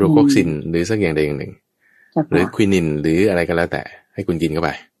ไฮโดรคลอซินหรือสักอย่างใดอย่างหนึ่งหรือควินินหรืออะไรก็แล้วแต่ให้คุณกินเข้าไป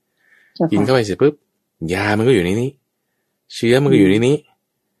กินเข้าไปเสร็จปุ๊บยามันก็อยู่ในนี้เชื้อมันก็อยู่ในนี้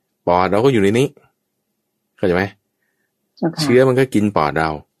ปอดเราก็อยู่ในนี้เข้าใจไหมเชื้อมันก็กินปอดเรา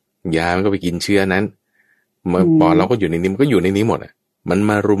ยามันก็ไปกินเชื้อนั้นปอดเราก็อยู่ในนี้มันก็อยู่ในนี้หมด มัน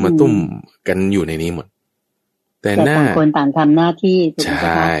มารุมมาตุ้มกันอยู่ในนี้หมดแต่ต่างคนต่างทำหน้าที่ใ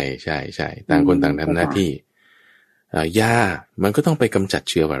ช่ใช่ใช่ต่างคนต่างทำหน้าที่ยามันก็ต้องไปกำจัด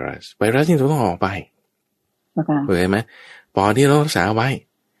เชื้อไวรัสนี่ต้องออกไปเข้าใจไหมปอดที่เรารักษาไว้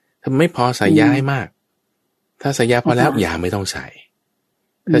ถ้าไม่พอใส่ยาให้มากถ้าใส่ยาพอแล้วยาไม่ต้องใส่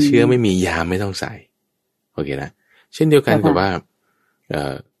ถ้าเชื้อไม่มียาไม่ต้องใส่โอเคนะเช่นเดียวกันกับว่า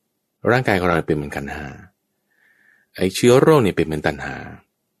ร่างกายของเราเป็นเหมือนขันธ์ห้าไอเชื้อโรคเนี่ยเป็นเหมือนตัณหา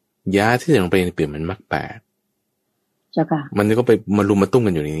ยาที่จะลงไปเปลี่ยนมันมรรคแปดมันก็ไปมารุมมาตุ้ม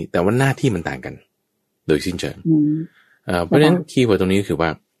กันอยู่ในนี้แต่ว่าหน้าที่มันต่างกันโดยสิ้นเชิงเพราะฉะนั้นคีย์เวิร์ดตรงนี้ก็คือว่า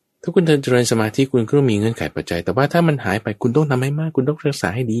ถ้าคุณเจริญสมาธิคุณก็ต้องมีเงื่อนไขปัจจัยแต่ว่าถ้ามันหายไปคุณต้องทำให้มากคุณต้องรักษา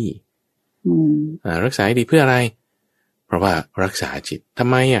ให้ดีรักษาให้ดีเพื่ออะไรเพราะว่ารักษาจิตทำ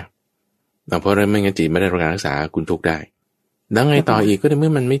ไมเพราะอะไรไม่งั้นจิตไม่ได้รับการรักษาคุณทุกข์ได้แล้วไงต่ออีกก็ในเมื่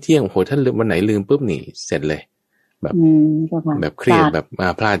อมันไม่เที่ยงโอ้โหถ้าวันไหนลืมปุ๊บนี่เสร็จเลยแบบเครียดแบบ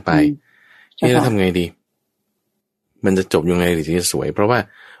พลาดไปแล้วทำไงดีมันจะจบยังไงถึงจะสวยเพราะว่า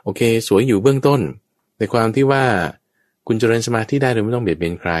โอเคสวยอยู่เบื้องต้นในความที่ว่าคุณเจริญสมาธิได้โดยไม่ต้องเบียดเบี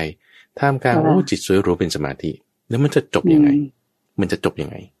ยนใครท่ามกลางจิตสวยหรูเป็นสมาธิแล้วมันจะจบยังไงมันจะจบยัง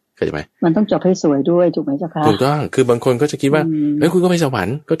ไงเข้าใจไหมมันต้องจบให้สวยด้วยถูกไหมเจ้าค่ะถูกต้องคือบางคนก็จะคิดว่าเฮ้ยคุณก็ไปสวรร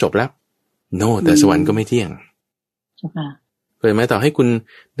ค์ก็จบแล้วโนแต่สวรรค์ก็ไม่เที่ยงเจ้าค่ะเข้าใจไหมต่อให้คุณ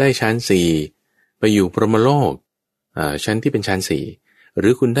ได้ชั้น4ไปอยู่พรหมโลกชั้นที่เป็นชั้น4หรื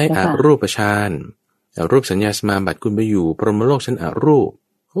อคุณได้อรูปฌานรูปสัญญาสมาบัติคุณไปอยู่พรหมโลกชั้นอรูป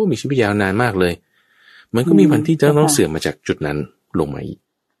โอ้มีชีวิตยาวนานมากเลยมันก็มีวันที่จะต้องเสื่อมมาจากจุดนั้นลงมาอีก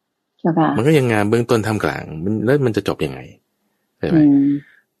มันก็ยังงานเบื้องต้นท่ามกลางแล้วมันจะจบยังไงใช่ไหม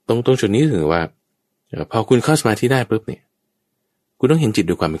ตรงจุดนี้ถือว่าพอคุณเข้าสมาธิได้ปุ๊บเนี่ยคุณต้องเห็นจิต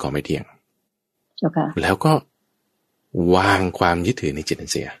ด้วยความเป็นของไม่เที่ยงแล้วก็วางความยึดถือในจิตนั้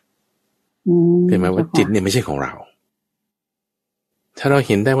นเสียเห็นไหมว่าจิตเนี่ยไม่ใช่ของเราถ้าเราเ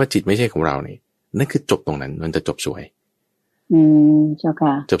ห็นได้ว่าจิตไม่ใช่ของเราเนี่ยนั่นคือจบตรงนั้นมันจะจบสวยเจ้า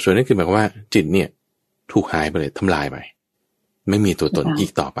ค่ะจบสวยนั่นคือหมายความว่าจิตเนี่ยถูกหายไปเลยทำลายไปไม่มีตัวตนอี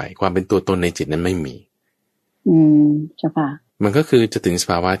กต่อไปความเป็นตัวตนในจิตนั้นไม่มีเจ้าค่ะมันก็คือจะถึงส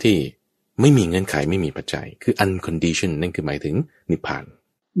ภาวะที่ไม่มีเงื่อนไขไม่มีปัจจัยคือ uncondition นั่นคือหมายถึงนิพพาน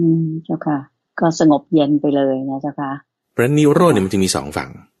เจ้าค่ะก็สงบเย็นไปเลยนะเจ้าค่ะเพราะนิโรธเนี่ยมันจึงมี2ฝั่ง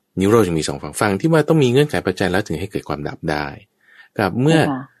นิโรธจึงมี2ฝั่งที่ว่าต้องมีเงื่อนไขปัจจัยแล้วถึงให้เกิดความดับได้กับเมื่อ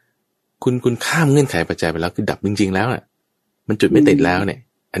คุณข้ามเงื่อนไขปัจจัยไปแล้วคือดับจริงๆแล้วอ่ะมันจุดไม่ติดแล้วเนี่ย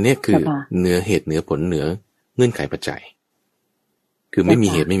อันนี้คือเหนือเหตุเหนือผลเหนือเงื่อนไขปัจจัยคือไม่มี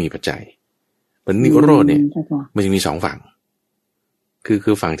เหตุไม่มีปัจจัยเป็นนิโรธเนี่ยมันจะมี2ฝั่ง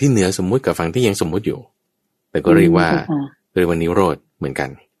คือฝั่งที่เหนือสมมุติกับฝั่งที่ยังสมมุติอยู่แต่ก็เรียกว่านิโรธเหมือนกัน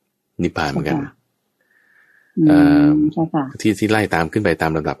นิพพานเหมือนกันที่ไล่ตามขึ้นไปตา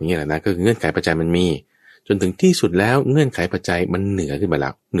มลำดับอย่างนี้แหละนะก็คือเงื่อนไขปัจจัยมันมีจนถึงที่สุดแล้วเงื่อนไขปัจจัยมันเหนือขึ้นไปแล้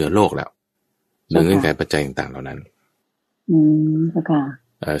วเหนือโลกแล้วเหนือเงื่อนไขปัจจัยต่างๆเหล่านั้น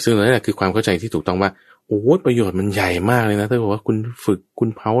ซึ่งนั่นแหละคือความเข้าใจที่ถูกต้องว่าโอ้ประโยชน์มันใหญ่มากเลยนะถ้าบอกว่าคุณฝึกคุณ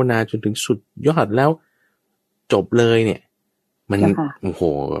ภาวนาจนถึงสุดยอดแล้วจบเลยเนี่ยมันโอ้โห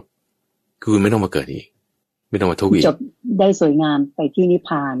คือไม่ต้องมาเกิดอีกไม่ต้องมาทุกข์อีกจบได้สวยงามไปที่นิพพ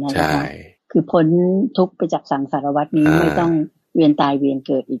านนะใช่คือพ้นทุกข์ไปจากสังสารวัฏนี้ไม่ต้องเวียนตายเวียนเ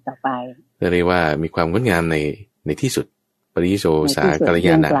กิดอีกต่อไปเรียกว่ามีความงดงามในที่สุดปริโสสากัลย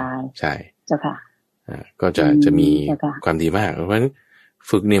าณะใช่เจ้าค่ะก็จะมีความดีมากเพราะฉะนั้น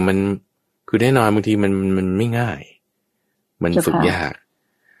ฝึกเนี่ยมันคือแน่นอนบางทีมันไม่ง่ายมันฝึกยาก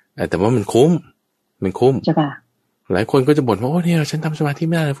แต่ว่ามันคุ้มหลายคนก็จะบ่นว่าโอ้เนี่ยฉันทำสมาธิ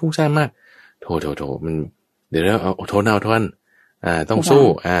ไม่ได้ฟุ้งซ่านมากโถมันเดี๋ยวเอาทนต้องสู้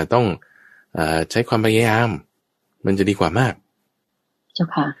ต้องใช้ความพยายามมันจะดีกว่ามากเจ้า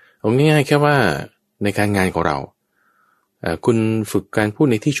ค่ะเอาง่ายๆแค่ว่าในการงานของเราคุณฝึกการพูด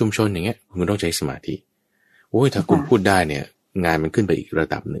ในที่ชุมชนอย่างเงี้ยคุณต้องใช้สมาธิโอ้ยถ้าคุณพูดได้เนี่ยงานมันขึ้นไปอีกระ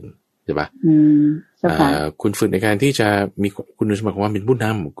ดับหนึ่งใช่ปะคุณฝึกในการที่จะมีคุณสมบัติของความเป็นผู้น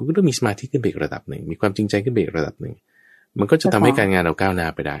ำคุณก็ต้องมีสมาธิขึ้นไปอีกระดับหนึ่งมีความจริงใจขึ้นไปอีกระดับหนึ่งมันก็จะทำให้การงานเราก้าวหน้า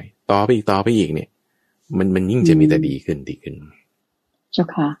ไปได้ต่อไปอีกเนี่ยมันยิ่งจะมีแต่ดีขึ้นเจ้า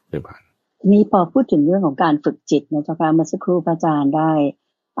ค่ะทีนี้พอพูดถึงเรื่องของการฝึกจิตนะเจ้าค่ะเมื่อสักครู่พระอาจารย์ได้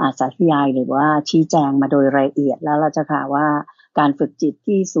สาธยายหรือว่าชี้แจงมาโดยละเอียดแล้วเราจะค่ะว่าการฝึกจิต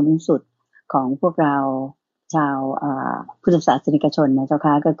ที่สูงสุดของพวกเราชาวพุทธศาสนิกชนนะเจ้า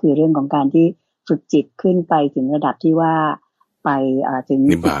ค่ะก็คือเรื่องของการที่ฝึกจิตขึ้นไปถึงระดับที่ว่าไปถึง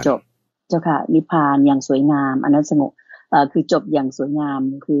จุดจบเจ้าค่ะนิพพานอย่างสวยงามอันนั้นสงบคือจบอย่างสวยงาม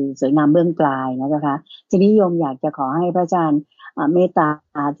คือสวยงามเบื้องปลายนะเจ้าค่ะทีนี้โยมอยากจะขอให้พระอาจารย์เมตตา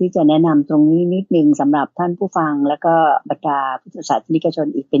ที่จะแนะนำตรงนี้นิดนึงสำหรับท่านผู้ฟังแล้วก็บรรดาพุทธศาสนิกชน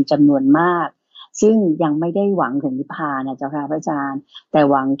อีกเป็นจำนวนมาก ซึ่งยังไม่ได้หวังถึงนิพพานนะเจ้าค่ะพระอาจารย์แต่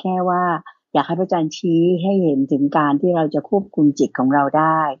หวังแค่ว่าอยากให้พระอาจารย์ชี้ให้เห็นถึงการที่เราจะควบคุมจิตของเราไ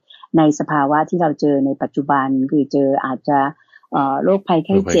ด้ในสภาวะที่เราเจอในปัจจุบันคือเจออาจจะโรคภัยไ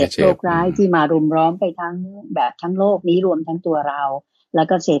ข้เจ็บโรคร้ายที่มารุมร้อมไปทั้งแบบทั้งโลกนี้รวมทั้งตัวเราแล้ว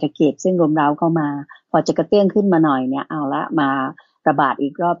ก็เศรษฐกิจซึ่งรุมเร้าเข้ามาพอจะกระเตื้องขึ้นมาหน่อยเนี่ยเอาละมาระบาดอี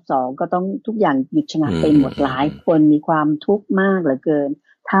กรอบสองก็ต้องทุกอย่างหยุดชะงักไปหมดหลายคนมีความทุกข์มากเหลือเกิน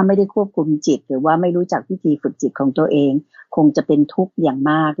ถ้าไม่ได้ควบคุมจิตหรือว่าไม่รู้จักวิธีฝึกจิตของตัวเองคงจะเป็นทุกข์อย่าง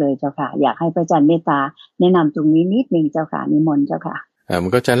มากเลยเจ้าค่ะอยากให้พระอาจารย์เมตตาแนะนำตรงนี้นิดนึงเจ้าค่ะนิมนต์เจ้าค่ะมั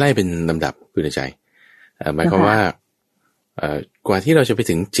นก็จะไล่เป็นลำดับอยู่ในใจหมายความว่ากว่าที่เราจะไป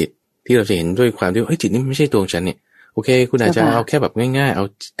ถึงจิตที่เราจะเห็นด้วยความที่จิตนี่ไม่ใช่ตัวฉันเนี่ยโอเคคุณอาจจะเอาแค่แบบง่ายๆเอา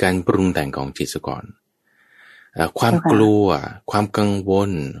การปรุงแต่งของจิตซะก่อนความกลัวความกังว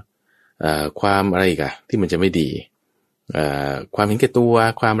ลความอะไรอีกอะที่มันจะไม่ดีความเห็นแก่ตัว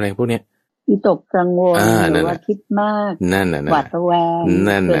ความอะไรพวกเนี้ยวิตกกังวลหรือว่าคิดมากนั่นน่ะหวาดระแวง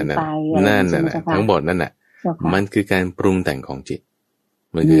เกินไปนั่นน่ะทั้งหมดนั่นน่ะมันคือการปรุงแต่งของจิต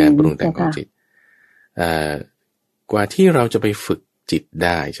มันคือการปรุงแต่งของจิตกว่าที่เราจะไปฝึกจิตไ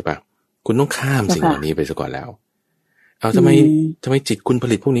ด้ใช่ปะคุณต้องข้ามสิ่งเหล่านี้ไปซะก่อนแล้วเอาทำไมจิตคุณผ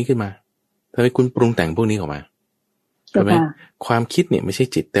ลิตพวกนี้ขึ้นมาทำไมคุณปรุงแต่งพวกนี้ออกมาใช่ไหมความคิดเนี่ยไม่ใช่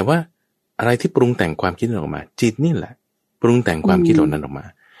จิตแต่ว่าอะไรที่ปรุงแต่งความคิดออกมาจิตนี่แหละปรุงแต่งความคิดเหล่านั้นออกมา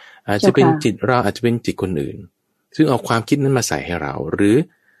อาจจะเป็นจิตเราอาจจะเป็นจิตคนอื่นซึ่งเอาความคิดนั้นมาใส่ให้เราหรือ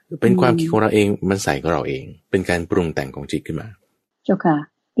เป็นความคิดของเราเองมันใส่กับเราเองเป็นการปรุงแต่งของจิตขึ้นมาเจ้าค่ะ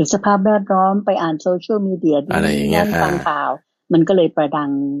หรือสภาพแวดล้อมไปอ่านโซเชียลมีเดียอะไรอย่างเงี้ยฟังข่าวมันก็เลยประดั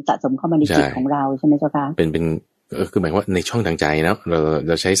งสะสมเข้ามาในจิตของเราใช่ไหมเจ้าค่ะเป็นคือหมายว่าในช่องทางใจเนาะเ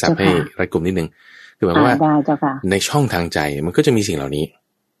ราใช้ศัพท์ให้รัดกุมนิดนึงคือหมายว่าในช่องทางใจมันก็จะมีสิ่งเหล่านี้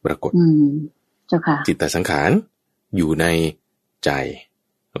ปรากฏเจ้าค่ะจิตตสังขารอยู่ในใจ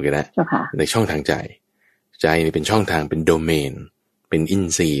โอเคนะในช่องทางใจนี่เป็นช่องทางเป็นโดเมนเป็นอิน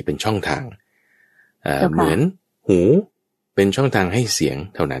ทรีย์เป็นช่องทางเหมือนหูเป็นช่องทางให้เสียง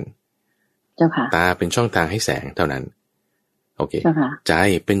เท่านั้นตาเป็นช่องทางให้แสงเท่านั้นโอเคใจ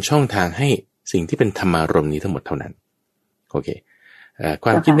เป็นช่องทางให้สิ่งที่เป็นธรรมารมณ์นี้ทั้งหมดเท่านั้นโอเคคว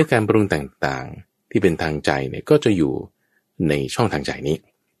ามคิดในการปรุงต่างๆที่เป็นทางใจเนี่ยก็จะอยู่ในช่องทางใจนี้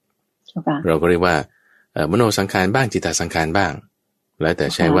เราก็เรียกว่ามโนสังขารบ้างจิตตสังขารบ้างแล้วแต่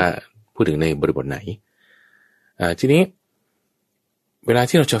ใช้ว่าพูดถึงในบริบทไหนทีนี้เวลา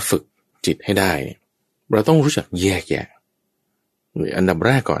ที่เราจะฝึกจิตให้ได้เราต้องรู้จักแยกแยะอันดับแ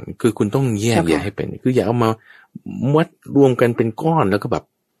รกก่อนคือคุณต้องแยกแยะให้เป็นคืออย่าเอามามัดรวมกันเป็นก้อนแล้วก็แบบ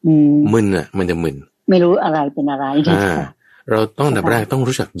มึนอ่ะมันจะมึนไม่รู้อะไรเป็นอะไรเราต้องอันดับแรกต้อง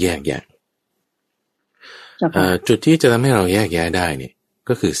รู้จักแยกแยะจุดที่จะทำให้เราแยกแยะได้เนี่ย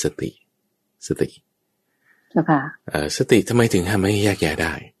ก็คือสติสติทำไมถึงทำให้แยกแยะไ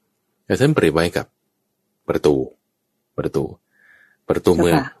ด้แต่ท่านเปรียบไว้กับประตูเมื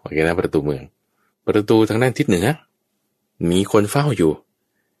องโอเคนะประตูเมืองประตูทางด้านทิศเหนือมีคนเฝ้าอยู่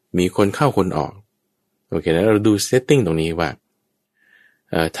มีคนเข้าคนออกโอเคนะเราดูเซตติ้งตรงนี้ว่า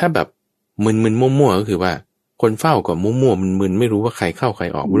ถ้าแบบมึนๆมั่วๆก็คือว่าคนเฝ้าก็มั่วๆมึนๆไม่รู้ว่าใครเข้าใคร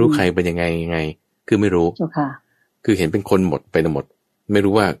ออกไม่รู้ใครเป็นยังไงคือไม่รู้คือเห็นเป็นคนหมดไปหมดไม่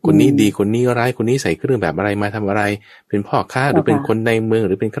รู้ว่าคนนี้ดีคนนี้ร้ายคนนี้ใส่เครื่องแบบอะไรมาทำอะไรเป็นพ่อค้าหรือเป็นคนในเมืองห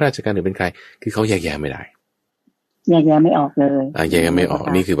รือเป็นข้าราชการหรือเป็นใครคือเขาแยกแยะไม่ได้แยกแยะไม่ออกเลยแยกแยะไม่ออก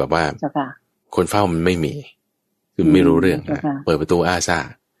นี่คือแบบว่าคนเฝ้ามันไม่มีคือไม่รู้เรื่องเปิดประตูอาซา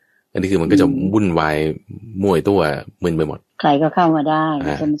อันนี้คือมันก็จะวุ่นวายมั่วตัวมึนไปหมดใครก็เข้ามาได้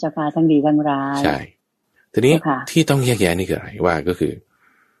เป็นเจ้าค่ะทั้งดีทั้งร้ายใช่ทีนี้ที่ต้องแยกแยะนี่คืออะไรว่าก็คือ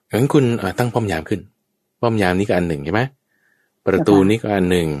งั้นคุณตั้งป้อมยามขึ้นป้อมยามนี่ก็อันหนึ่งใช่ไหมประตูนี่ก็อัน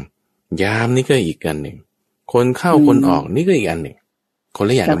หนึ่งยามนี่ก็อีกอันหนึ่งคนเข้าคนออกนี่ก็อีกอันหนึ่งคน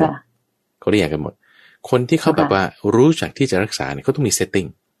ละอย่างกันหมดคนที่เขาแบบว่ารู้จักที่จะรักษาเนี่ยเขาต้องมีเซตติ้ง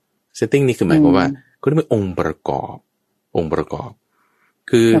นี่คือหมายความว่าเขาต้องมีองค์ประกอบ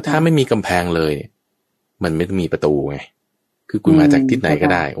คือถ้าไม่มีกำแพงเลยมันไม่มีประตูไงคือคุณมาจากทิศไหนก็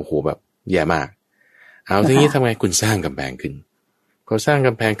ได้โอ้โหแบบแย่มากเอาทีนี้ทำไงคุณสร้างกำแพงขึ้นพอสร้างก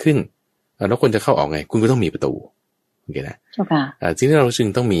ำแพงขึ้นแล้วคนจะเข้าออกไงคุณก็ต้องมีประตูโอเคนะทีนี้เราจึง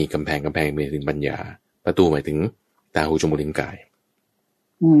ต้องมีกำแพงหมายถึงปัญญาประตูหมายถึงตาหูจมูกลิ้นกาย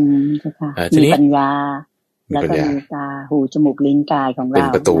มีปัญญาแล้วก็มีตาหูจมูกลิ้นกายของเราเป็น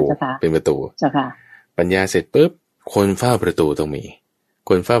ประตูปัญญาเสร็จปุ๊บคนเฝ้าประตูต้องมี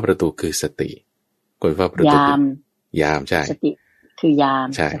คนเฝ้าประตูคือสติคนเฝ้าประตูคือยามใช่สติคือยาม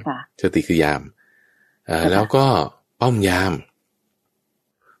ใช่สติคือยามแล้วก็ป้อมยาม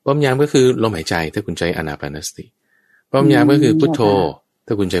ก็คือลมหายใจถ้าคุณใช้อานาปานสติป้อมยามก็คือพุทโธ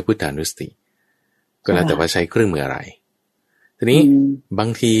ถ้าคุณใช้พุทธานุสติก็แล้วแต่ว่าใช้เครื่องมืออะไรทีนี้บาง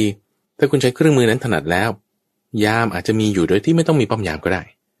ที ถ้าคุณใช้เครื่องมือนั้นถนัดแล้วยามอาจจะมีอยู่โดยที่ไม่ต้องมีป้อมยามก็ได้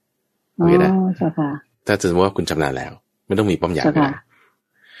โอเคนะถ้าจะว่าคุณชำนาญแล้วไม่ต้องมีป้อมยามก็ได้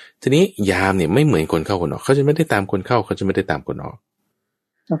ทีนี้ยามเนี่ยไม่เหมือนคนเข้าคนออกเขาจะไม่ได้ตามคนเข้าเขาจะไม่ได้ตามคนออก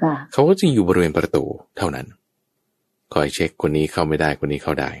เขาก็จะอยู่บริเวณประตูเท่านั้นคอยเช็คคนนี้เข้าไม่ได้คนนี้เข้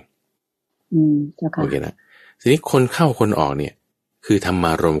าได้โอเคนะทีนี้คนเข้าคนออกเนี่ยคือธรรม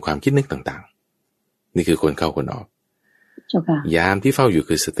ารมณ์ความคิดนึกต่างๆนี่คือคนเข้าคนออกยามที่เฝ้าอยู่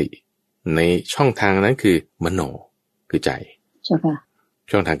คือสติในช่องทางนั้นคือมโนคือใจ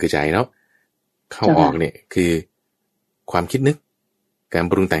ช่องทางคือใจเนาะเข้าออกเนี่ยคือความคิดนึกการ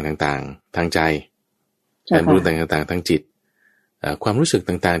ปรุงแต่งต่างๆทางใจการปรุงแต่งต่างๆทางจิตความรู้สึก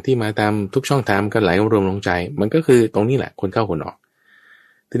ต่างๆที่มาตามทุกช่องทางก็ไหลรวมลงใจมันก็คือตรงนี้แหละคนเข้าคนออก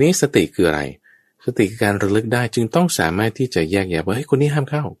ทีนี้สติคืออะไรสติคือการระลึกได้จึงต้องสามารถที่จะแยกแยะว่าเฮ้ยคนนี้ห้าม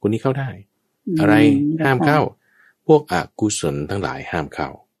เข้าคนนี้เข้าได้อะไรห้ามเข้าพวกอกุศลทั้งหลายห้ามเข้า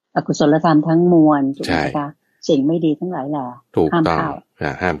อกุศลธรรมทั้งมวลถูกไหมคะสิ่งไม่ดีทั้งหลายแหละถูกต้อง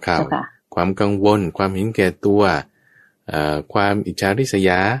ห้ามเข้าความกังวลความเห็นแก่ตัวความอิจฉาริษย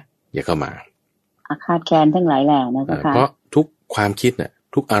าอย่าเข้ามาอาฆาตแค้นทั้งหลายแหละนะคะเพราะทุกความคิดน่ะ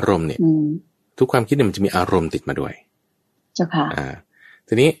ทุกอารมณ์เนี่ยทุกความคิดเนี่ยมันจะมีอารมณ์ติดมาด้วยเจ้าค่ะ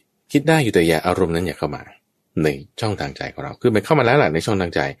ทีนี้คิดได้อยู่แต่อย่าอารมณ์นั้นอย่าเข้ามาในช่องทางใจของเราคือมันเข้ามาแล้วแหละในช่องทา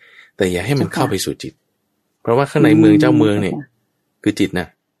งใจแต่อย่าให้มันเข้าไปสู่จิตเพราะว่าข้างในเมืองเจ้าเมืองเนี่ยคือจิตนะ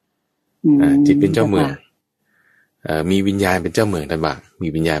จิตเป็นเจ้าเมืองมีวิญญาณเป็นเจ้าเมืองท่านว่ามี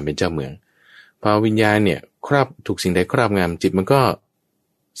วิญญาณเป็นเจ้าเมืองพอวิญญาณเนี่ยครอบถูกสิ่งใดครอบงำจิตมันก็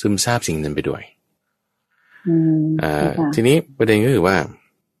ซึมซาบสิ่งนั้นไปด้วยทีนี้ประเด็นก็คือว่า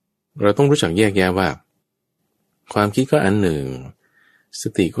เราต้องรู้จักแยกแยะว่าความคิดก็อันหนึ่งส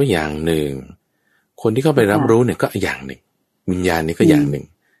ติก็อย่างหนึ่งคนที่เข้าไปรับรู้เนี่ยก็อย่างหนึ่งวิญญาณนี่ก็อย่างหนึ่ง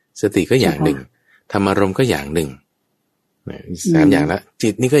สติก็อย่างหนึ่งธรรมารมณ์ก็อย่างหนึ่งสามอย่างแล้วจิ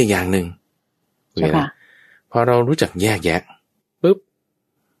ตนี่ก็อีกอย่างหนึ่งพอเรารู้จักแยกแยะปุ๊บ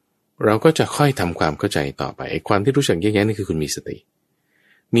เราก็จะค่อยทำความเข้าใจต่อไปไอ้ความที่รู้จักแยกแยะนี่คือคุณมีส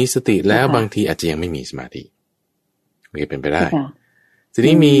ติแล้วบางทีอาจจะยังไม่มีสมาธิมันเป็นไปได้ที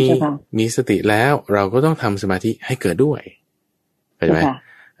นี้มีสติแล้วเราก็ต้องทำสมาธิให้เกิดด้วยเข้าใจไหม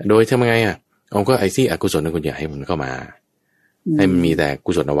โดยทำยังไงเอาก็ไอ้ที่อกุศลนะคุณอย่าให้มันเข้ามาให้มันมีแต่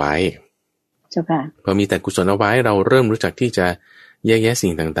กุศลเอาไว้พอมีแต่กุศลเอาไว้เราเริ่มรู้จักที่จะแยกแยะสิ่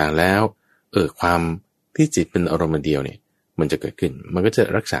งต่างๆแล้วความที่จิตเป็นอารมณ์เดียวเนี่ยมันจะเกิดขึ้นมันก็จะ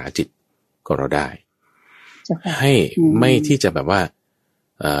รักษาจิตของเราได้ให้ไม่ที่จะแบบว่า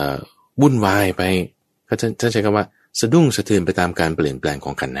วุ่นวายไปเขาจะใช้คำว่าสะดุ้งสะเทือนไปตามการเปลี่ยนแปลงข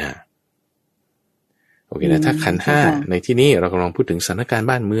องขันธ์ห้าโอเคนะถ้าขันธ์ห้าในที่นี้เรากำลังพูดถึงสถานการณ์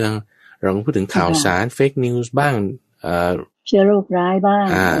บ้านเมืองเรากำลังพูดถึงข่าวสารเฟกนิวส์บ้างเชื้อโรคร้ายบ้าง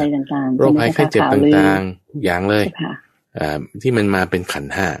อะไรต่างๆโรคภัยไข้เจ็บต่างๆทุกอย่างเลยที่มันมาเป็นขัน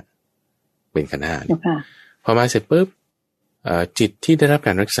ธ์ห้าเป็นขันธ์ห้าพอมาเสร็จปุ๊บจิตที่ได้รับก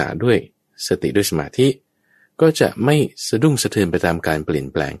ารรักษาด้วยสติด้วยสมาธิก็จะไม่สะดุ้งสะเทือนไปตามการเปลี่ยน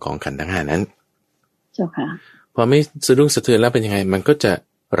แปลงของขันธ์ทั้งห้านั้นเจ้าค่ะพอไม่สะดุ้งสะเทือนแล้วเป็นยังไงมันก็จะ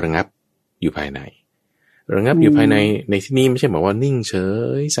ระงับอยู่ภายในระงับอยู่ภายในที่นี้ไม่ใช่บอกว่านิ่งเฉ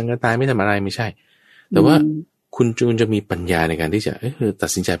ยสังกตายไม่ทำอะไรไม่ใช่แต่ว่าคุณจูนจะมีปัญญาในการที่จะตัด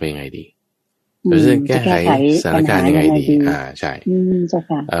สินใจไปยังไงดีเราจะแก้ไขสถานการณ์ยังไงดีใช่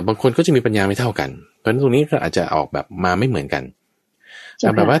บางคนก็จะมีปัญญาไม่เท่ากันเพราะฉะนั้นตรงนี้ก็อาจจะออกแบบมาไม่เหมือนกัน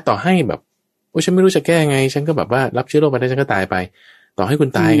แบบว่าต่อให้แบบโอ้ฉันไม่รู้จะแก้ไงฉันก็แบบว่ารับเชื้อโรคไปได้ฉันก็ตายไปต่อให้คุณ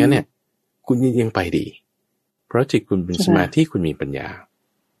ตายงั้นเนี่ยคุณยังไปดีเพราะจิตคุณเป็นสมาธิคุณมีปัญญา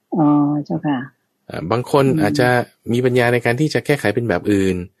อ๋อเจ้าค่ะบางคนอาจจะมีปัญญาในการที่จะแก้ไขเป็นแบบอื่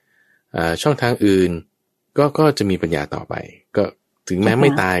นช่องทางอื่นก็จะมีปัญญาต่อไปก็ถึงแม้ไม่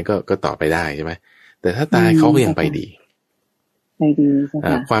ตายก็ต่อไปได้ใช่ไหมแต่ถ้าตายเขาก็ยังไปดี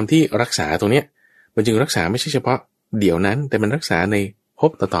ความที่รักษาตรงเนี้ยมันจึงรักษาไม่ใช่เฉพาะเดี๋ยวนั้นแต่มันรักษาในภ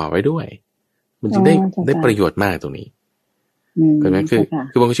พต่อๆไว้ด้วยมันจึงได้ประโยชน์มากตรงนี้ก็นั่นคื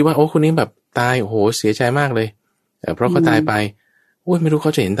อบางคนคิดว่าโอ้คนนี้แบบตายโอ้โหเสียใจมากเลยเพราะเขาตายไปโอ้ยไม่รู้เข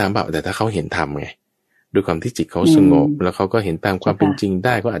าจะเห็นตามเปล่าแต่ถ้าเขาเห็นธรรมไงด้วยความที่จิตเขาสงบแล้วเขาก็เห็นตามความเป็นจริงไ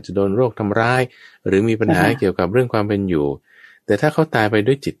ด้ก็อาจจะโดนโรคทำร้ายหรือมีปัญหาเกี่ยวกับเรื่องความเป็นอยู่แต่ถ้าเขาตายไป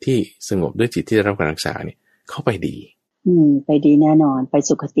ด้วยจิตที่สงบด้วยจิตที่ได้รับการรักษาเนี่ยเขาไปดีไปดีแน่นอนไป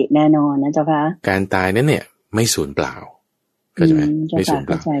สุขติแน่นอนนะเจ้าค่ะการตายนั้นเนี่ยไม่สูญเปล่าเข้าใจไหมไม่สูญเป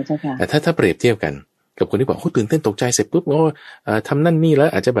ล่าแต่ถ้าเปรียบเทียบกันกับคนที่บอกโอ้ตื่นเต้นตกใจเสร็จปุ๊บโอ้ทำนั่นนี่แล้ว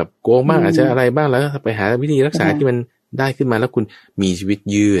อาจจะแบบโกงบ้างอาจจะอะไรบ้างแล้วไปหาวิธีรักษาที่มันได้ขึ้นมาแล้วคุณมีชีวิต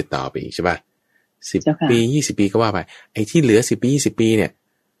ยืดต่อไปใช่ป่ะ10 ปี20 ปีก็ว่าไปไอ้ที่เหลือ10 ปี20 ปีเนี่ย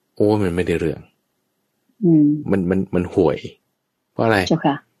โอ้มันไม่ได้เรื่องมันห่วยเพราะอะไร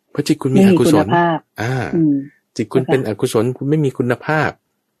เพราะจิตคุณมีอกุศลจิตคุณเป็นอกุศลคุณไม่มีคุณภาพ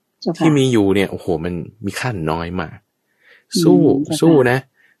ที่มีอยู่เนี่ยโอ้โหมันมีค่าน้อยมากสู้นะ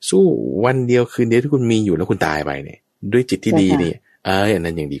สู้วันเดียวคืนเดียวที่คุณมีอยู่แล้วคุณตายไปเนี่ยด้วยจิตที่ดีนี่อัน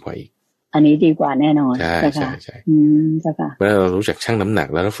นั้นยังดีกว่าอีกอันนี้ดีกว่าแน่นอนใช่ใช่ใช่เจ้าค่ะเมื่อเรารู้จักชั่งน้ำหนัก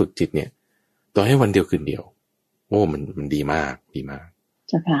แล้วเราฝึกจิตเนี่ยต่อให้วันเดียวคืนเดียวโอ้มันดีมากดีมาก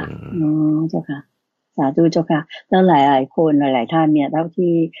เจ้าค่ะเจ้าค่ะสาธุเจ้าค่ะแล้วหลายคนหลายท่านเนี่ยเท่า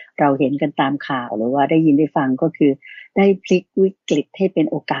ที่เราเห็นกันตามข่าวหรือว่าได้ยินได้ฟังก็คือได้พลิกวิกฤตให้เป็น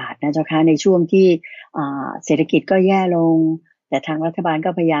โอกาสนะเจ้าค่ะในช่วงที่เศรษฐกิจก็แย่ลงแต่ทางรัฐบาลก็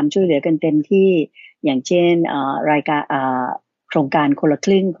พยายามช่วยเหลือกันเต็มที่อย่างเช่นรายการโครงการคนละค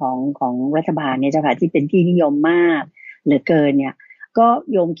รึ่งของรัฐบาลเนี่ยเจ้าค่ะที่เป็นที่นิยมมากเหลือเกินเนี่ยก็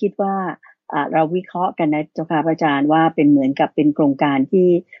โยมคิดว่าเราวิเคราะห์กันนะเจ้าค่ะอาจารย์ว่าเป็นเหมือนกับเป็นโครงการที่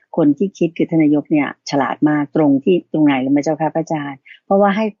คนที่คิดคือทานนายกเนี่ยฉลาดมากตรงไหนเลยไหมเจ้าค่ะอาจารย์เพราะว่า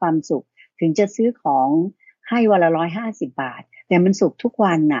ให้ความสุขถึงจะซื้อของให้วันละ150 บาทแต่มันสุขทุก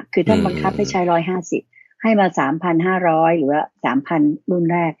วันน่ะคือถ้าบังคับให้ใช้150ให้มา 3,500 หรือว่า 3,000 รุ่น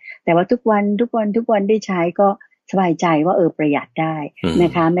แรกแต่ว่าทุกวันได้ใช้ก็สบายใจว่าประหยัดได้น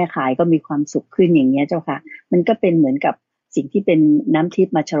ะคะแม่ขายก็มีความสุขขึ้นอย่างเงี้ยเจ้าค่ะมันก็เป็นเหมือนกับสิ่งที่เป็นน้ำทิพ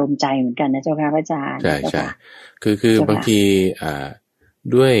ย์มาชโลมใจเหมือนกันนะเจ้าค่ะอาจารย์ใช่ใช่คือบางที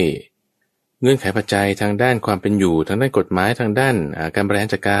ด้วยเงื่อนไขปัจจัยทางด้านความเป็นอยู่ทางด้านกฎหมายทางด้านการบริหาร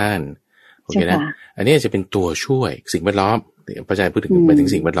จัดการโอเคนะอันนี้จะเป็นตัวช่วยสิ่งแวดล้อมปัจจัยพูดถึงไปถึง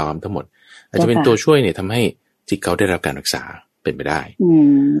สิ่งแวดล้อมทั้งหมดอาจจะเป็นตัวช่วยเนี่ยทำให้จิตเขาได้รับการรักษาเป็นไปได้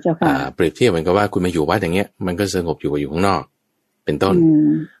เปรียบเทียบเหมือนกับว่าคุณมาอยู่วัดอย่างเงี้ยมันก็สงบอยู่กว่าอยู่ข้างนอกเป็นต้น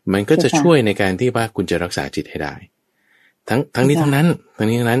มันก็จะช่วยในการที่ว่าคุณจะรักษาจิตให้ได้ทั้งนี้ทั้งนั้น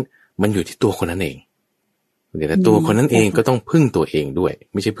มันอยู่ที่ตัวคนนั้นเองแต่ตัวคนนั้นเองก็ต้องพึ่งตัวเองด้วย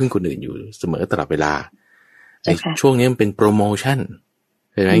ไม่ใช่พึ่งคนอื่นอยู่เสมอตลอดเวลาไอ้ช่วงนี้มันเป็นโปรโมชั่น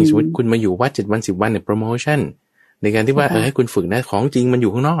เห็นไหมสมมติคุณมาอยู่วัด7 วัน 10 วันเนี่ยโปรโมชั่นในการที่ว่าให้คุณฝึกนะของจริงมันอ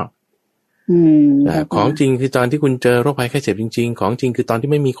ยู่ข้างนอกของจริงคือตอนที่คุณเจอโรคภัยไข้เจ็บจริงๆของจริงคือตอนที่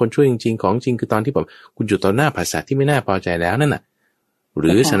ไม่มีคนช่วยจริงๆของจริงคือตอนที่แบบคุณอยู่ต่อหน้าภาษาที่ไม่น่าพอใจแล้วนั่นน่ะห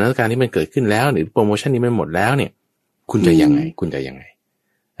รือสถานการณ์ที่มันเกิดขึ้นแล้วหรือโปรโมชั่นนี้มันหมดแล้วเนี่ยคุณจะยังไง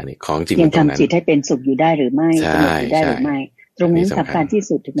อันนี้ของจริงยังทำจิตให้เป็นสุขอยู่ได้หรือไม่สงบอยู่ได้หรือไม่ตรงนี้สำคัญที่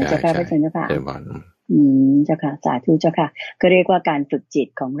สุดถึงจะแค่พระเจ้าค่ะเจ้าค่ะสาธุเจ้าค่ะก็เรียกว่าการฝึกจิต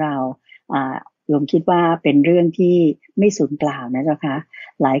ของเราโยมคิดว่าเป็นเรื่องที่ไม่สูญเปล่านะเจ้าค่ะ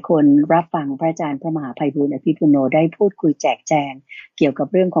หลายคนรับฟังพระอาจารย์พระมหาไพบูลย์อภิปุโนได้พูดคุยแจกแจงเกี่ยวกับ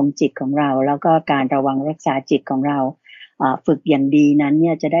เรื่องของจิตของเราแล้วก็การระวังรักษาจิตของเราฝึกอย่างดีนั้นเ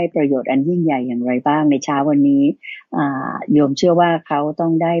นี่ยจะได้ประโยชน์อันยิ่งใหญ่อย่างไรบ้างในเช้าวันนี้โยมเชื่อว่าเขาต้อ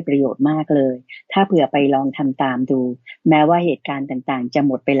งได้ประโยชน์มากเลยถ้าเผื่อไปลองทำตามดูแม้ว่าเหตุการณ์ต่างๆจะห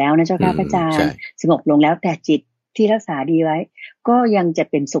มดไปแล้วนะเจ้าค่ะพระอาจารย์สงบลงแล้วแต่จิตที่รักษาดีไว้ก็ยังจะ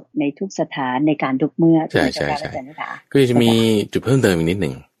เป็นสุขในทุกสถานในการทุกเมื่อใช่ก็จะมีจุดเพิ่มเติมอีกนิดห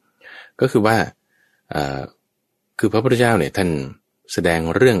นึ่งก็คือว่าคือพระพุทธเจ้าเนี่ยท่านแสดง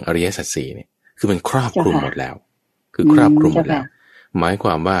เรื่องอริยสัจสี่เนี่ยคือมันครอบคลุมหมดแล้วคือครอบคลุมหมดแล้วหมายคว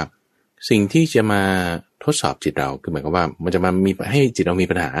ามว่าสิ่งที่จะมาทดสอบจิตเราคือหมายความว่ามันจะมามีให้จิตเรามี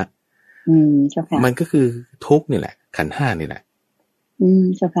ปัญหามันก็คือทุกข์นี่แหละขันธ์ 5นี่แหละ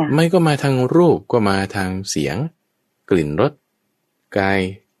ไม่ก็มาทางรูปก็มาทางเสียงกลิ่นรสกาย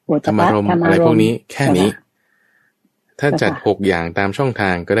ธรรมารมณ์อะไรพวกนี้แค่นี้ถ้าจัด6อย่างตามช่องทา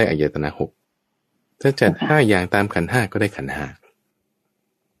งก็ได้อายตนะ6ถ้าจัด5อย่างตามขันธ์ 5ก็ได้ขันธ์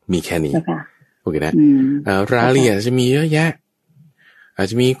 5มีแค่นี้โอเคนะรายละเอียดจะมีเยอะแยะอาจ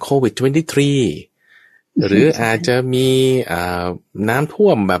จะมีโควิด23หรืออาจจะมีน้ำท่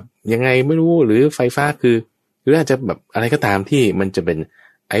วมแบบยังไงไม่รู้หรือไฟฟ้าคือหรืออาจจะแบบอะไรก็ตามที่มันจะเป็น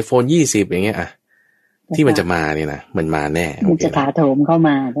iPhone 20อย่างเงี้ยที่มันจะมาเนี่ยนะมันมาแน่มันจะถาโถมเข้าม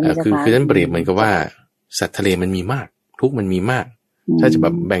าคือนั่นเปรียบเหมือนกับว่าสัตว์ทะเลมันมีมากทุกมันมีมากถ้าจะแบ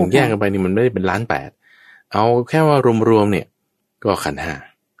บแบ่งแยกกันไปนี่มันไม่ได้เป็น1,800,000เอาแค่ว่ารวมๆเนี่ยก็ขันธ์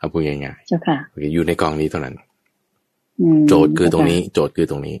 5เอาพูดง่ายๆอยู่ในกองนี้เท่านั้นโจทย์คือตรง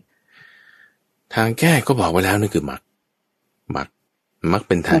นี้ทางแก้ก็บอกไว้แล้วนั่นคือมรรคเ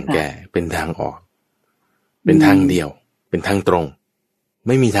ป็นทางแก้เป็นทางออกเป็นทางเดียวเป็นทางตรงไ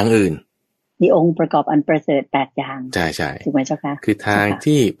ม่มีทางอื่นมีองค์ประกอบอันประเสริฐ8อย่างใช่ถูกไหมเจ้าค่ะคือทาง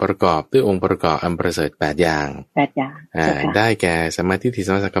ที่ประกอบด้วยองค์ประกอบอันประเสริฐ8อย่างได้แก่สัมมาทิฏฐิ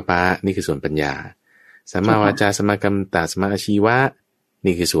สัมมาสังกัปปะนี่คือส่วนปัญญาสัมมาวาจาสัมมากัมมันตะสัมมาอาชีวะ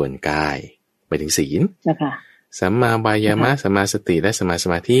นี่คือส่วนกายไปถึงศีลสัมมาบายามะสัมมาสติและสัมมาส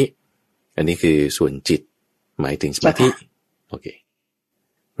มาธิอันนี้คือส่วนจิตหมายถึงสมาธิโอเค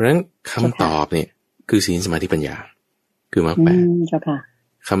เพราะฉะนั้นคำตอบเนี่ยคือศีลสมาธิปัญญาคือมรรค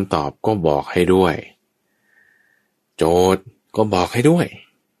 8คำตอบก็บอกให้ด้วยโจทย์ก็บอกให้ด้วย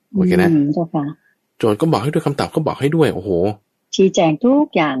โอเคนะโจทย์ก็บอกให้ด้วยคำตอบก็บอกให้ด้วยโอ้โห ชี้แจงทุก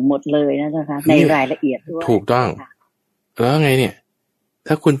อย่างหมดเลยนะเจ้าค่ะในรายละเอียดด้วยถูกต้องแล้วไงเนี่ย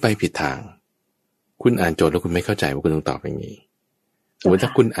ถ้าคุณไปผิดทางคุณอ่านโจทย์แล้วคุณไม่เข้าใจว่าคุณต้องตอบอย่างนี้สมมติถ้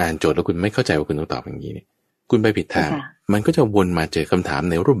าคุณอ่านโจทย์แล้วคุณไม่เข้าใจว่าคุณต้องตอบอย่างนี้เนี่ยคุณไปผิดทางมันก็จะวนมาเจอคำถาม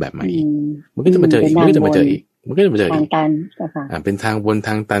ในรูปแบบใหม่อีกมันก็จะมาเจออีกมันก็จะมาเจออีกมันก็จะมาเจออีกทางตันเป็นทางวนท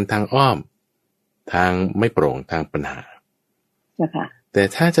างตันทางอ้อมทางไม่โปร่งทางปัญหาแต่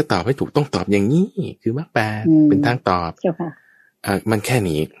ถ้าจะตอบให้ถูกต้องตอบอย่างนี้คือมรรคแปดเป็นทางตอบมันแค่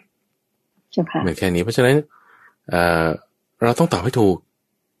นี้มันแค่นี้เพราะฉะนั้นเราต้องตอบให้ถูก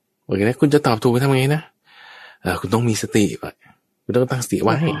โอเคนะคุณจะตอบถูกทำไงนะคุณต้องมีสติคุณต้องตั้งสติไ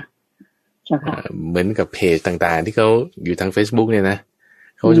ว้เหมือนกับเพจต่างๆที่เขาอยู่ทาง Facebook เนี่ยนะ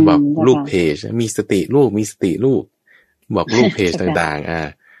เขาจะบอกลูกเพจมีสติลูกมีสติลูกบอกลูกเพจต่าง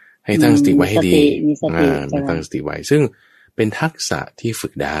ๆให้ตั้งสติไว้ให้ดีมีตั้งสติไว้ซึ่งเป็นทักษะที่ฝึ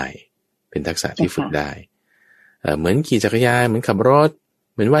กได้เป็นทักษะที่ฝึกได้เหมือนขี่จักรยานเหมือนขับรถ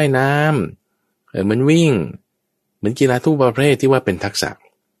เหมือนว่ายน้ำเหมือนวิ่งเหมือนกีฬาทุกประเภทที่ว่าเป็นทักษะ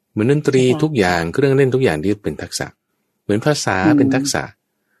เหมือนดนตรีทุกอย่างเครื่องเล่นทุกอย่างที่เป็นทักษะเหมือนภาษาเป็นทักษะ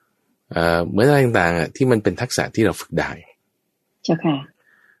เหมือนอะไรต่างๆที่มันเป็นทักษะที่เราฝึกได้เจ้าค่ะ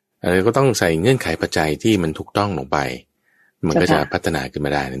ก็ต้องใส่เงื่อนไขปัจจัยที่มันถูกต้องลงไปมันก็จะพัฒนาขึ้นม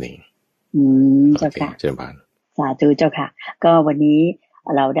าได้นั่นเองเจ้าค่ะเจริญพรสาธุเจ้าค่ะก็วันนี้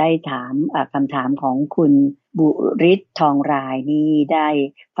เราได้ถามคำถามของคุณบุริศทองรายนี่ได้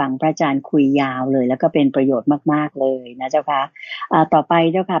ฟังพระอาจารย์คุยยาวเลยแล้วก็เป็นประโยชน์มากๆเลยนะเจ้าค่ะต่อไป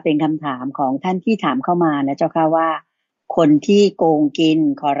เจ้าค่ะเป็นคำถามของท่านที่ถามเข้ามานะเจ้าค่ะว่าคนที่โกงกิน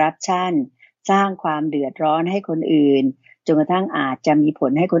คอร์รัปชันสร้างความเดือดร้อนให้คนอื่นจนกระทั่งอาจจะมีผ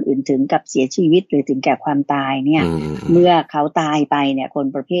ลให้คนอื่นถึงกับเสียชีวิตหรือถึงแก่ความตายเนี่ยเมื่อเขาตายไปเนี่ยคน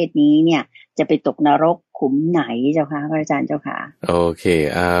ประเภทนี้เนี่ยจะไปตกนรกขุมไหนเจ้าค่ะพระอาจารย์เจ้าค่ะโอเค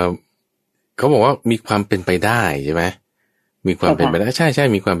เขาบอกว่ามีความเป็นไปได้ใช่ไหมมีความเป็นไปได้ใช่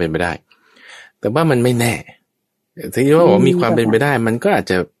มีความเป็นไปได้แต่ว่ามันไม่แน่ที่ว่ามีความเป็นไปได้มันก็อาจ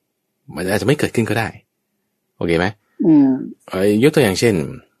จะไม่เกิดขึ้นก็ได้โอเคไหมยกตัวอย่างเช่น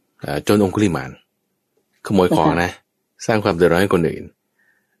โจรองคุลิมานขโมยของนะสร้างความเดือดร้อนให้คนอื่น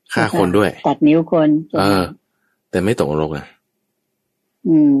ฆ่าคนด้วยตัดนิ้วคนแต่ไม่ตกนรกนะ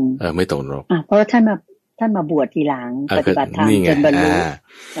ไม่ตกนรกเพราะท่านมาบวชทีหลังปฏิบัติธรรมจนบรรลุ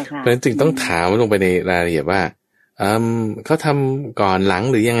เพราะฉะนั้นจึงต้องถามลงไปในรายละเอียดว่าเขาทำก่อนหลัง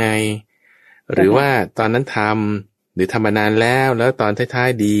หรือยังไงหรือว่าตอนนั้นทำหรือทำมานานแล้วตอนท้าย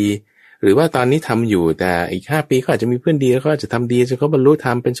ๆดีหรือว่าตอนนี้ทำอยู่แต่อีก5 ปีเขาอาจจะมีเพื่อนดีแล้วเขาอาจจะทำดีจนเขาบรรลุธร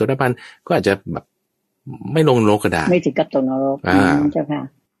รมเป็นโสดาบันก็อาจจะแบบไม่ลงนรกก็ได้ไม่ถึงกับตกนรกเจ้าค่ะ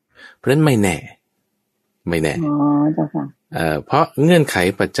เพราะฉะนั้นไม่แน่อ๋อเจ้าค่ะเพราะเงื่อนไข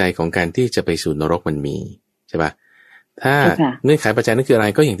ปัจจัยของการที่จะไปสู่นรกมันมีใช่ป่ะถ้าเงื่อนไขปัจจัยนั่นคืออะไร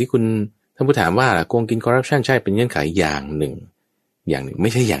ก็อย่างที่คุณท่านผู้ถามว่าโกงกินคอร์รัปชันใช่เป็นเงื่อนไขอย่างหนึ่งไ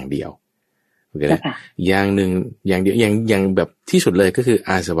ม่ใช่อย่างเดียวโอเคนะอย่างหนึ่งอย่างเดียวอย่างแบบที่สุดเลยก็คือ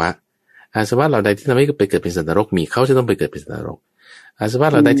อาสวะเราใดที่ทำให้ไปเกิดเป็นสัตว์นรกมีเขาจะต้องไปเกิดเป็นสัตว์นรกอาสวะ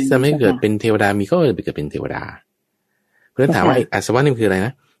เราใดที่ทำให้เกิดเป็นเทวดามีเขาจะไปเกิดเป็นเทวดาเพราะฉะนั้นถามว่าอาสวะนี่คืออะไรน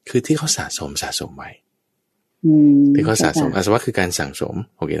ะคือที่เขาสะสมไว้ที่เขาสะสมอาสวะคือการสั่งสม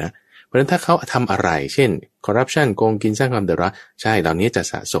โอเคนะเพราะฉะนั้นถ้าเขาทำอะไรเช่นคอร์รัปชันโกงกินสร้างความเดือดร้อนใช่เหล่านี้จะ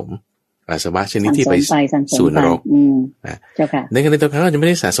สะสมอาสวะชนิดที่ไปสู่นรกนะในขณะเดียวกันเขาจะไม่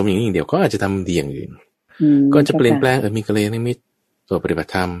ได้สะสมอย่างนี้อย่างเดียวก็อาจจะทำดีอย่างอื่นก็จะเปลี่ยนแปลงมีกัลยาณมิตรตัวปฏิบั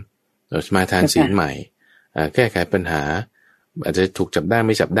ติธรรมสมาทานศีลใหม่แก้ไขปัญหาอาจจะถูกจับได้ไ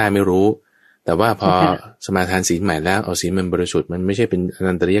ม่จับได้ไม่รู้แต่ว่าพอสมาทานศีลใหม่แล้วเอาศีลมันบริสุทธิ์มันไม่ใช่เป็นอ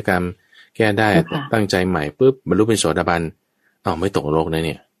นันตริยกรรมแก้ได้ตั้งใจใหม่ปุ๊บบรรลุเป็นโสดาบันไม่ตกนรกนะเ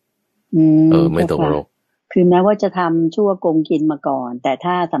นี่ยไม่ตกนรกคือแม้ว่าจะทำชั่วโกงกินมาก่อนแต่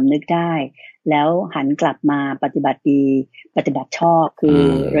ถ้าสำนึกได้แล้วหันกลับมาปฏิบัติดีปฏิบัติชอบคือ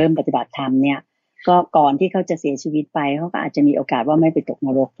เริ่มปฏิบัติธรรมเนี่ยก็ก่อนที่เขาจะเสียชีวิตไปเขาก็อาจจะมีโอกาสว่าไม่ไปตกน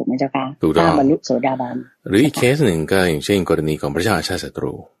รกถูกไหมเจ้าคะถ้าบรรลุโสดาบันหรืออีกเคสหนึ่งก็อย่างเช่นกรณีของพระเจ้าอาชาติศัต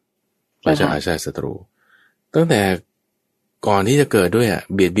รูตั้งแต่ก่อนที่จะเกิดด้วย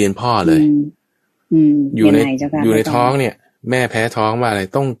เบียดเบียนพ่อเลยอยู่ในท้องเนี่ยแม่แพ้ท้องว่าอะไร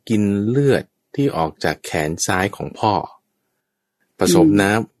ต้องกินเลือดที่ออกจากแขนซ้ายของพ่อผสม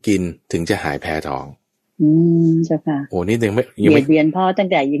น้ำกินถึงจะหายแพ้ท้องเจ้าค่ะโอ้นี่ยังไม่เบียดพ่อตั้ง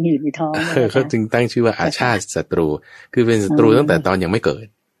แต่ยังอยู่ในท้องเขาจึงตั้งชื่อว่าอาชาติศัตรูคือเป็นศัตรูตั้งแต่ตอนยังไม่เกิด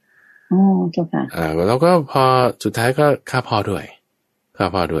เจ้าค่ะแล้วก็พอสุดท้ายก็ฆ่าพ่อด้วยเ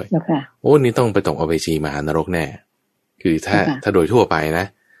จ้าค่ะโอ้นี่ต้องไปตกอเวจีมหานรกแน่คือถ้าโดยทั่วไปนะ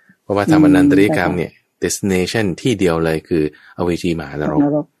เพราะว่าทำอนันตริยกรรมเนี่ย destination ที่เดียวเลยคืออเวจีมหานรก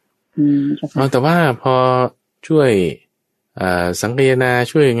แต่ว่าพอช่วยสังฆนา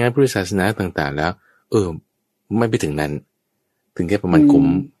ช่วยงานพุทธศาสนาต่างๆแล้วไม่ไปถึงนั้น ถึงแค่ประมาณ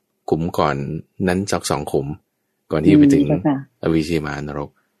ขุมก่อนนั้นสัก2 ขุมก่อนที่ไปถึงอวิชีมานรก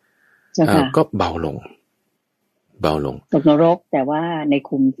ก็เบาลงตกนรกแต่ว่าใน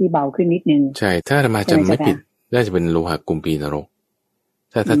ขุมที่เบาขึ้นนิดนึงใช่ถ้าอาตมาจำไม่ผิดน่าจะเป็นโลหะกุมพีนรก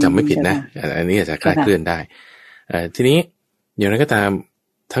ถ้าจำไม่ผิดนะอันนี้อาจจะคลาดเคลื่อนได้ทีนี้อย่างไรก็ตาม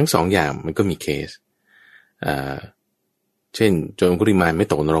ทั้ง2 อย่างมันก็มีเคสเช่นโจรกุริมานไม่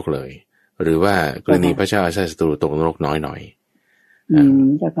ตกนรกเลยหรือว่ากรณีพระเจ้าอาชาติศัตรูตกนรกน้อยหน่อย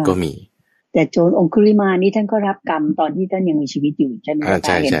ก็มีแต่โจรองคุลิมานนี่ท่านก็รับกรรมตอนที่ท่านยังมีชีวิตอยู่ใช่ไหม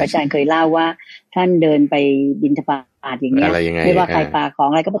เห็นพระอาจารย์เคยเล่าว่าท่านเดินไปบิณฑบาตอย่างเงี้ยไม่ว่าใครปาของ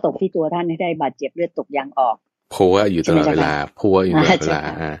อะไรก็มาตกที่ตัวท่านให้ได้บาดเจ็บเลือดตกยางออกพัวอยู่ตลอดเวลาพัวอยู่ตลอดเวลา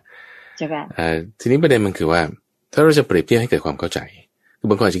ใช่ป่ะทีนี้ประเด็นมันคือว่าถ้าเราจะเปรียบเทียบให้เกิดความเข้าใจคือ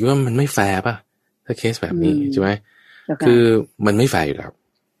บางคนอาจจะคิดว่ามันไม่แฟร์ป่ะถ้าเคสแบบนี้ใช่ไหมคือมันไม่แฟร์อยู่แล้ว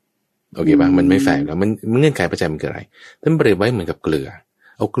โอเคป่ะมันไม่แฟร์แล้วมันเงื่อนไขปัจจัยมันคืออะไรท่านเปรียบไว้เหมือนกับเกลือ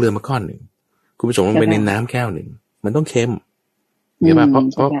เอาเกลือมาก้อนหนึ่งคุณผสมลงไปในน้ำแก้วหนึ่งมันต้องเค็มเห็นป่ะเ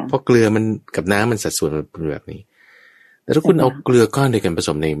พราะเกลือมันกับน้ำมันสัดส่วนมันเป็นแบบนี้แต่ถ้าคุณเอาเกลือก้อนเดียวกันผส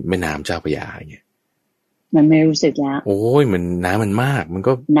มในแม่น้ำเจ้าพระยาอย่างเงี้ยมันไม่รู้สึกแล้วโอ้ยมันน้ำมันมากมัน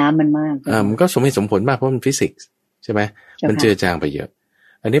ก็น้ำมันมากมันก็สมเหตุสมผลมากเพราะมันฟิสิกส์ใช่ไหมมันเจือจางไปเยอะ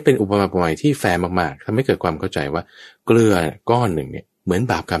อันนี้เป็นอุปมาอุปไมยที่แฟร์มากๆทำให้เกิดความเข้าใจว่าเกลือก้อนหนึ่งเนี่ยเหมือน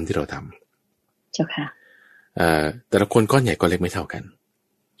บาปกรรมที่เราทำเจ้าค่ะแต่ละคนก้อนใหญ่ก้อนเล็กไม่เท่ากัน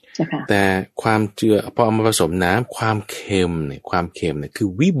เจ้าค่ะแต่ความเจือพอเอามาผสมน้ำความเค็มเนี่ยคือ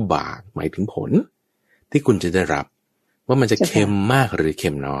วิบากหมายถึงผลที่คุณจะได้รับว่ามันจะเค็มมากหรือเค็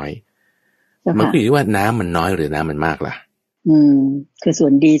มน้อยมันก็อยู่ที่ว่าน้ำมันน้อยหรือน้ำมันมากล่ะคือส่ว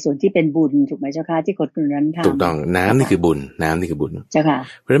นดีส่วนที่เป็นบุญถูกไหมเจ้าค่ะที่คนคนนั้นทำถูกต้องน้ำนี่คือบุญเจ้าค่ะ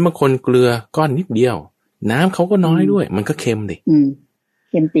เพราะฉะนั้นบางคนเกลือก้อนนิดเดียวน้ำเขาก็น้อยด้วยมันก็เค็มดิ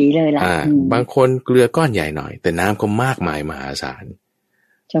เค็มตีเลยล่ะบางคนเกลือก้อนใหญ่หน่อยแต่น้ำก็มากมายมหาศาล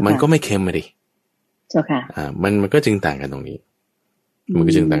มันก็ไม่เค็มดิเจ้าค่ะมันก็จึงต่างกันตรงนี้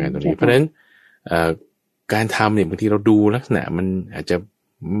เพราะฉะนั้นการทำเนี่ยบางทีเราดูลักษณะมันอาจจะ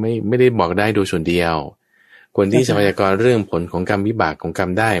ไม่ได้บอกได้โดยส่วนเดียวคนที่จะพยากรณ์เรื่องผลของกรรมวิบากของกรรม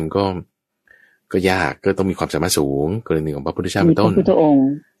ได้มันก็ยากก็ต้องมีความสามารถสูงกรณีของพระพุทธเจ้าเป็นต้นพระพุทธองค์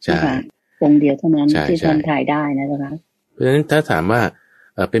ใช่องค์เดียวเท่านั้นที่ท่านถ่ายได้นะเจ้าค่ะเพราะฉะนั้นถ้าถามว่า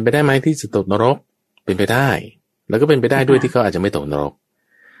เป็นไปได้ไหมที่จะตกนรกเป็นไปได้แล้วก็เป็นไปได้ด้วยที่เขาอาจจะไม่ตกนรก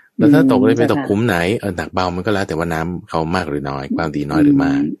แล้วถ้าตกเลยไปตกคุ้มไหนหนักเบามันก็แล้วแต่ว่าน้ำเขามากหรือน้อยความดีน้อยหรือม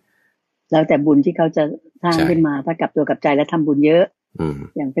ากแล้วแต่บุญที่เขาจะสร้างขึ้นมาถ้ากลับตัวกลับใจและทำบุญเยอะ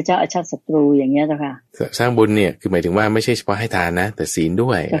อย่างพระเจ้าอาชาติศัตรูอย่างเงี้ยเจ้าค่ะสร้างบุญเนี่ยคือหมายถึงว่าไม่ใช่เฉพาะให้ทานนะแต่ศีลด้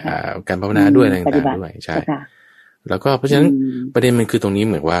วยการภาวนาด้วยอะไรต่างๆด้วยใช่แล้วก็เพราะฉะนั้นประเด็นมันคือตรงนี้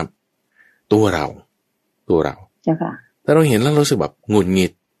เหมือนว่าตัวเราเจ้าค่ะถ้าเราเห็นแล้วรู้สึกแบบหงุดหงิ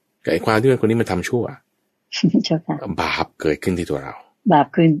ดกับไอ้ความที่คนนี้มันทำชั่วเจ้าค่ะบาปเกิดขึ้นที่ตัวเราบาป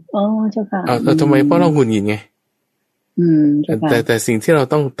ขึ้นอ๋อเจ้าค่ะทำไมเพราะเราหงุดหงิดไงแต่สิ่งที่เรา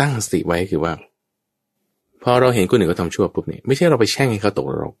ต้องตั้งสติไว้คือว่าพอเราเห็นคนอื่นเขาทำชั่วปุ๊บเนี่ยไม่ใช่เราไปแช่งให้เขาตก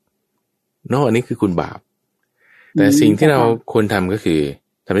นรกเนาะอันนี้คือคุณบาปแต่สิ่งที่เราควรทำก็คือ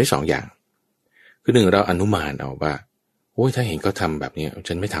ทำได้2 อย่างคือ1เราอนุมานเอาว่าโอ้ยถ้าเห็นเขาทำแบบนี้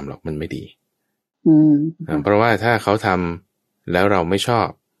ฉันไม่ทำหรอกมันไม่ดีเพราะว่าถ้าเขาทำแล้วเราไม่ชอบ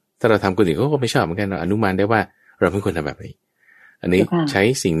ถ้าเราทำคนอื่นเขาก็ไม่ชอบเหมือนกันเราอนุมานได้ว่าเราไม่ควรทำแบบนี้อันนี้ใช้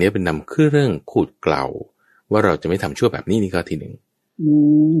สิ่งนี้เป็นนำคือเรื่องขูดเกลาว่าเราจะไม่ทำชั่วแบบนี้นี่ก็ทีหนึ่ง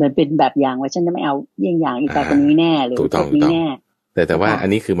เหมือนเป็นแบบอย่างว่าฉันจะไม่เอาเยี่ยงอย่างอีกตาคนนี้แน่หรือคนนี้แน่แต่ว่าอัน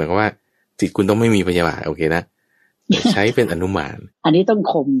นี้คือหมายความว่าจิตคุณต้องไม่มีพยาบาทโอเคนะใช้เป็นอนุมานอันนี้ต้อง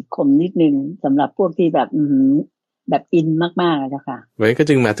ข่มนิดนึงสำหรับพวกที่แบบแบบอินมากๆนะค่ะไว้ก็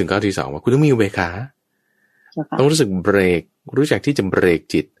จึงมาถึงข้อที่2ว่าคุณต้องมีอุเบกขาต้องรู้สึกเบรกรู้จักที่จะเบรก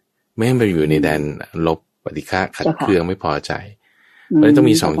จิตไม่ให้มันอยู่ในแดนลบปฏิฆะขัดเคืองไม่พอใจเพราะฉะนั้นต้อง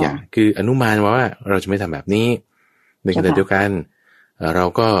มี2 อย่างคืออนุมานว่าเราจะไม่ทำแบบนี้ในขณะเดียวกันเรา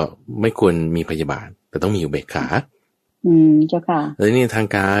ก็ไม่ควรมีพยาบาทแต่ต้องมีอุเบกขาเจ้าค่ะแล้วนี่ทาง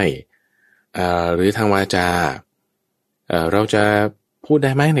กายหรือทางวาจาเราจะพูดไ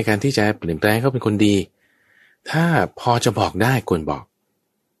ด้ไหมในการที่จะเปลี่ยนแปลงเขาเป็นคนดีถ้าพอจะบอกได้ควรบอก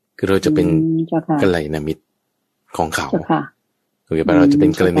คือเราจะเป็นกัลยาณมิตรของเขาโอเคป่ะเราจะเป็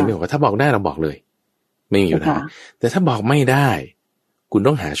นกัลยาณมิตรของเขาถ้าบอกได้เราบอกเลยไม่มีอยู่นะแต่ถ้าบอกไม่ได้คุณ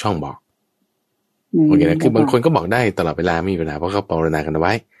ต้องหาช่องบอกโอเคนะคือบางคนก็บอกได้ตลอดเวลาไม่มีปัญหาเพราะเขาปรารถนากันเอาไ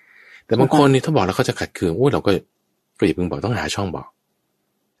ว้แต่บางคนนี่ถ้าบอกแล้วเขาจะขัดเคืองเราก็อย่าเพิ่งบอกต้องหาช่องบอก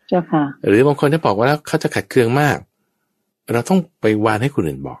เจ้าค่ะหรือบางคนถ้าบอกว่าแล้วเขาจะขัดเคืองมากเราต้องไปวานให้คน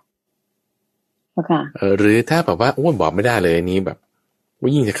อื่นบอกเจ้าค่ะหรือถ้าแบบว่าบอกไม่ได้เลยนี้แบบว่า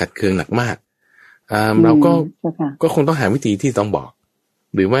ยิ่งจะขัดเคืองหนักมากเราก็คงต้องหาวิธีที่ต้องบอก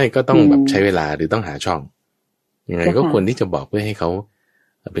หรือไม่ก็ต้องแบบใช้เวลาหรือต้องหาช่อง ยังไงก็ควรที่จะบอกเพื่อให้เขา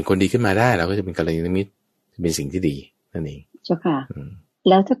เป็นคนดีขึ้นมาได้แล้วก็จะเป็นกัลยาณมิตรเป็นสิ่งที่ดีนั่นเองเจ้าค่ะ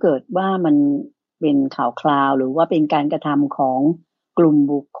แล้วถ้าเกิดว่ามันเป็นข่าวคราวหรือว่าเป็นการกระทำของกลุ่ม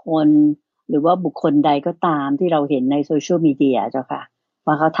บุคคลหรือว่าบุคคลใดก็ตามที่เราเห็นในโซเชียลมีเดียเจ้าค่ะ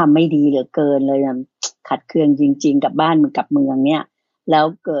ว่าเขาทำไม่ดีเหลือเกินเลยขัดเคืองจริงๆกับบ้านกับเมืองเนี่ยแล้ว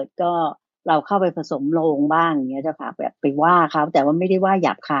เกิดก็เราเข้าไปผสมโลงบ้างอย่างเงี้ยเจ้าค่ะแบบไปว่าเขาแต่ว่าไม่ได้ว่าหย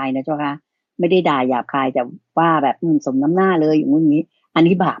าบคายนะเจ้าค่ะไม่ได้ด่าหยาบคายแต่ว่าแบบสมน้ำหน้าเลยอย่างนี้ อัน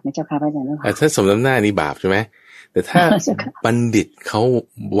นี้บาปไหมเจ้าค่ะพระอาจารย์ ถ้าสมน้ำหน้านี่บาปใช่ไหมแต่ถ้าบัณฑิตเขา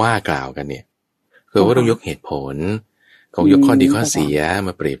ว่ากล่าวกันเนี่ยคือว่าต้องยกเหตุผลเขายกข้อดีข้อเสียม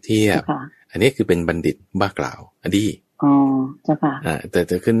าเปรียบเทียบอันนี้คือเป็นบัณฑิตว่ากล่าวอดีอ๋อเจ้าค่ะแ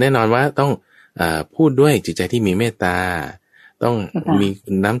ต่คือแน่นอนว่าต้องพูดด้วยจิตใจที่มีเมตตาต้องมี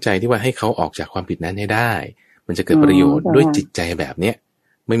น้ำใจที่ว่าให้เขาออกจากความผิดนั้นให้ได้มันจะเกิดประโยชน์ด้วยจิตใจแบบเนี้ย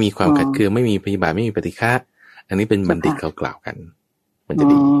ไม่มีความขัดเคืองไม่มีพยาบาทไม่มีปฏิฆะอันนี้เป็นบัณฑิตเขากล่าวกันมันจะ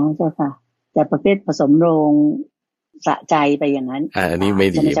ดีเจ้าค่ะแต่ประเภทผสมโรงสะใจไปอย่างนั้นอันนี้ไม่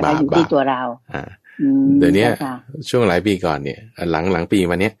ดีบาปอยู่ที่ตัวเราเดี๋ยวนี้ช่วงหลายปีก่อนเนี่ยหลังปี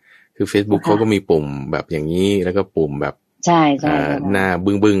มาเนี้ยคือ Facebook เขาก็มีปุ่มแบบอย่างนี้แล้วก็ปุ่มแบบใช่ใช่หน้า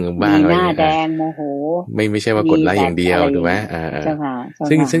บึ้งบ้างอะไรหน้าแดงโมโหไม่ใช่ว่ากดไลค์อย่างเดียวถูกไหม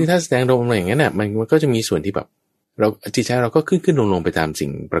ซึ่งถ้าแสดงลงมาอย่างนั้นน่ะมันก็จะมีส่วนที่แบบเราจิตใจเราก็ขึ้นลงไปตามสิ่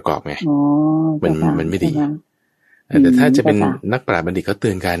งประกอบไงมันไม่ดีแต่ถ้าจะเป็นนักปราชญ์บัณฑิตเขาเตื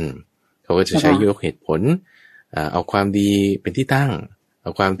อนกันเขาก็จะใช้ยกเหตุผลเอาความดีเป็นที่ตั้งเอ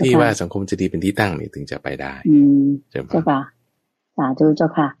าความที่ว่าสังคมจะดีเป็นที่ตั้งนี่ถึงจะไปได้เจ้าค่ะสาธุเจ้า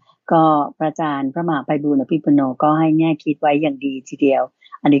ค่ะก็พระอาจารย์พระมหาไพบูลย์อภิปุโนก็ให้แง่คิดไว้อย่างดีทีเดียว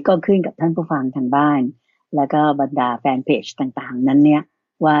อันนี้ก็ขึ้นกับท่านผู้ฟังทางบ้านแล้วก็บรรดาแฟนเพจต่างๆนั้นเนี่ย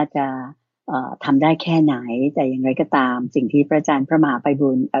ว่าจะทำได้แค่ไหนแต่อย่างไรก็ตามสิ่งที่พระอาจารย์พระมหาไพบู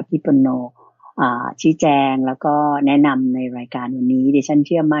ลย์อภิปุโนชี้แจงแล้วก็แนะนำในรายการวันนี้ดิฉันเ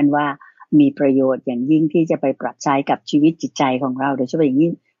ชื่อมั่นว่ามีประโยชน์อย่างยิ่งที่จะไปปรับใช้กับชีวิตจิตใจของเราโดยเฉพาะอย่างยิ่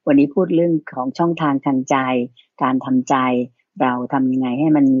งวันนี้พูดเรื่องของช่องทางทางใจการทำใจเราทำยังไงให้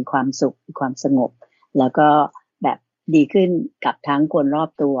มันมีความสุขมีความสงบแล้วก็แบบดีขึ้นกับทั้งคนรอบ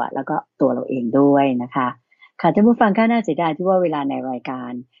ตัวแล้วก็ตัวเราเองด้วยนะคะค่ะท่านผู้ฟังค่ะน่าเสียดายที่ว่าเวลาในรายกา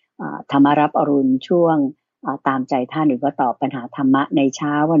รธรรมรับอรุณช่วงตามใจท่านหรือว่าตอบปัญหาธรรมะในเช้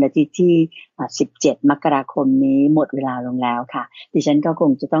าวันอาทิตย์ที่17มกราคมนี้หมดเวลาลงแล้วค่ะดิฉันก็ค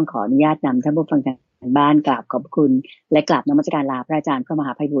งจะต้องขออนุญาตนำท่านผู้ฟังทางบ้านกราบขอบคุณและกราบนมัสการลาพระอาจารย์พระมห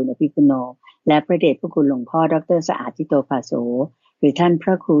าไพบูลย์อภิปุโนและพระเดชพระคุณหลวงพ่อดร.สะอาดจิโตภาโสหรือท่านพร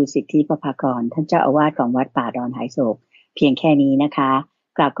ะครูสิทธิประภากรท่านเจ้าอาวาสของวัดป่าดอนหายโศกเพียงแค่นี้นะคะ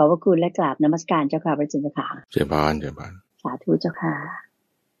กราบขอบพระคุณและกราบนมัสการเจ้าค่ะพระอาจารย์เจ้าค่ะเจริญพรสาธุเจ้าค่ะ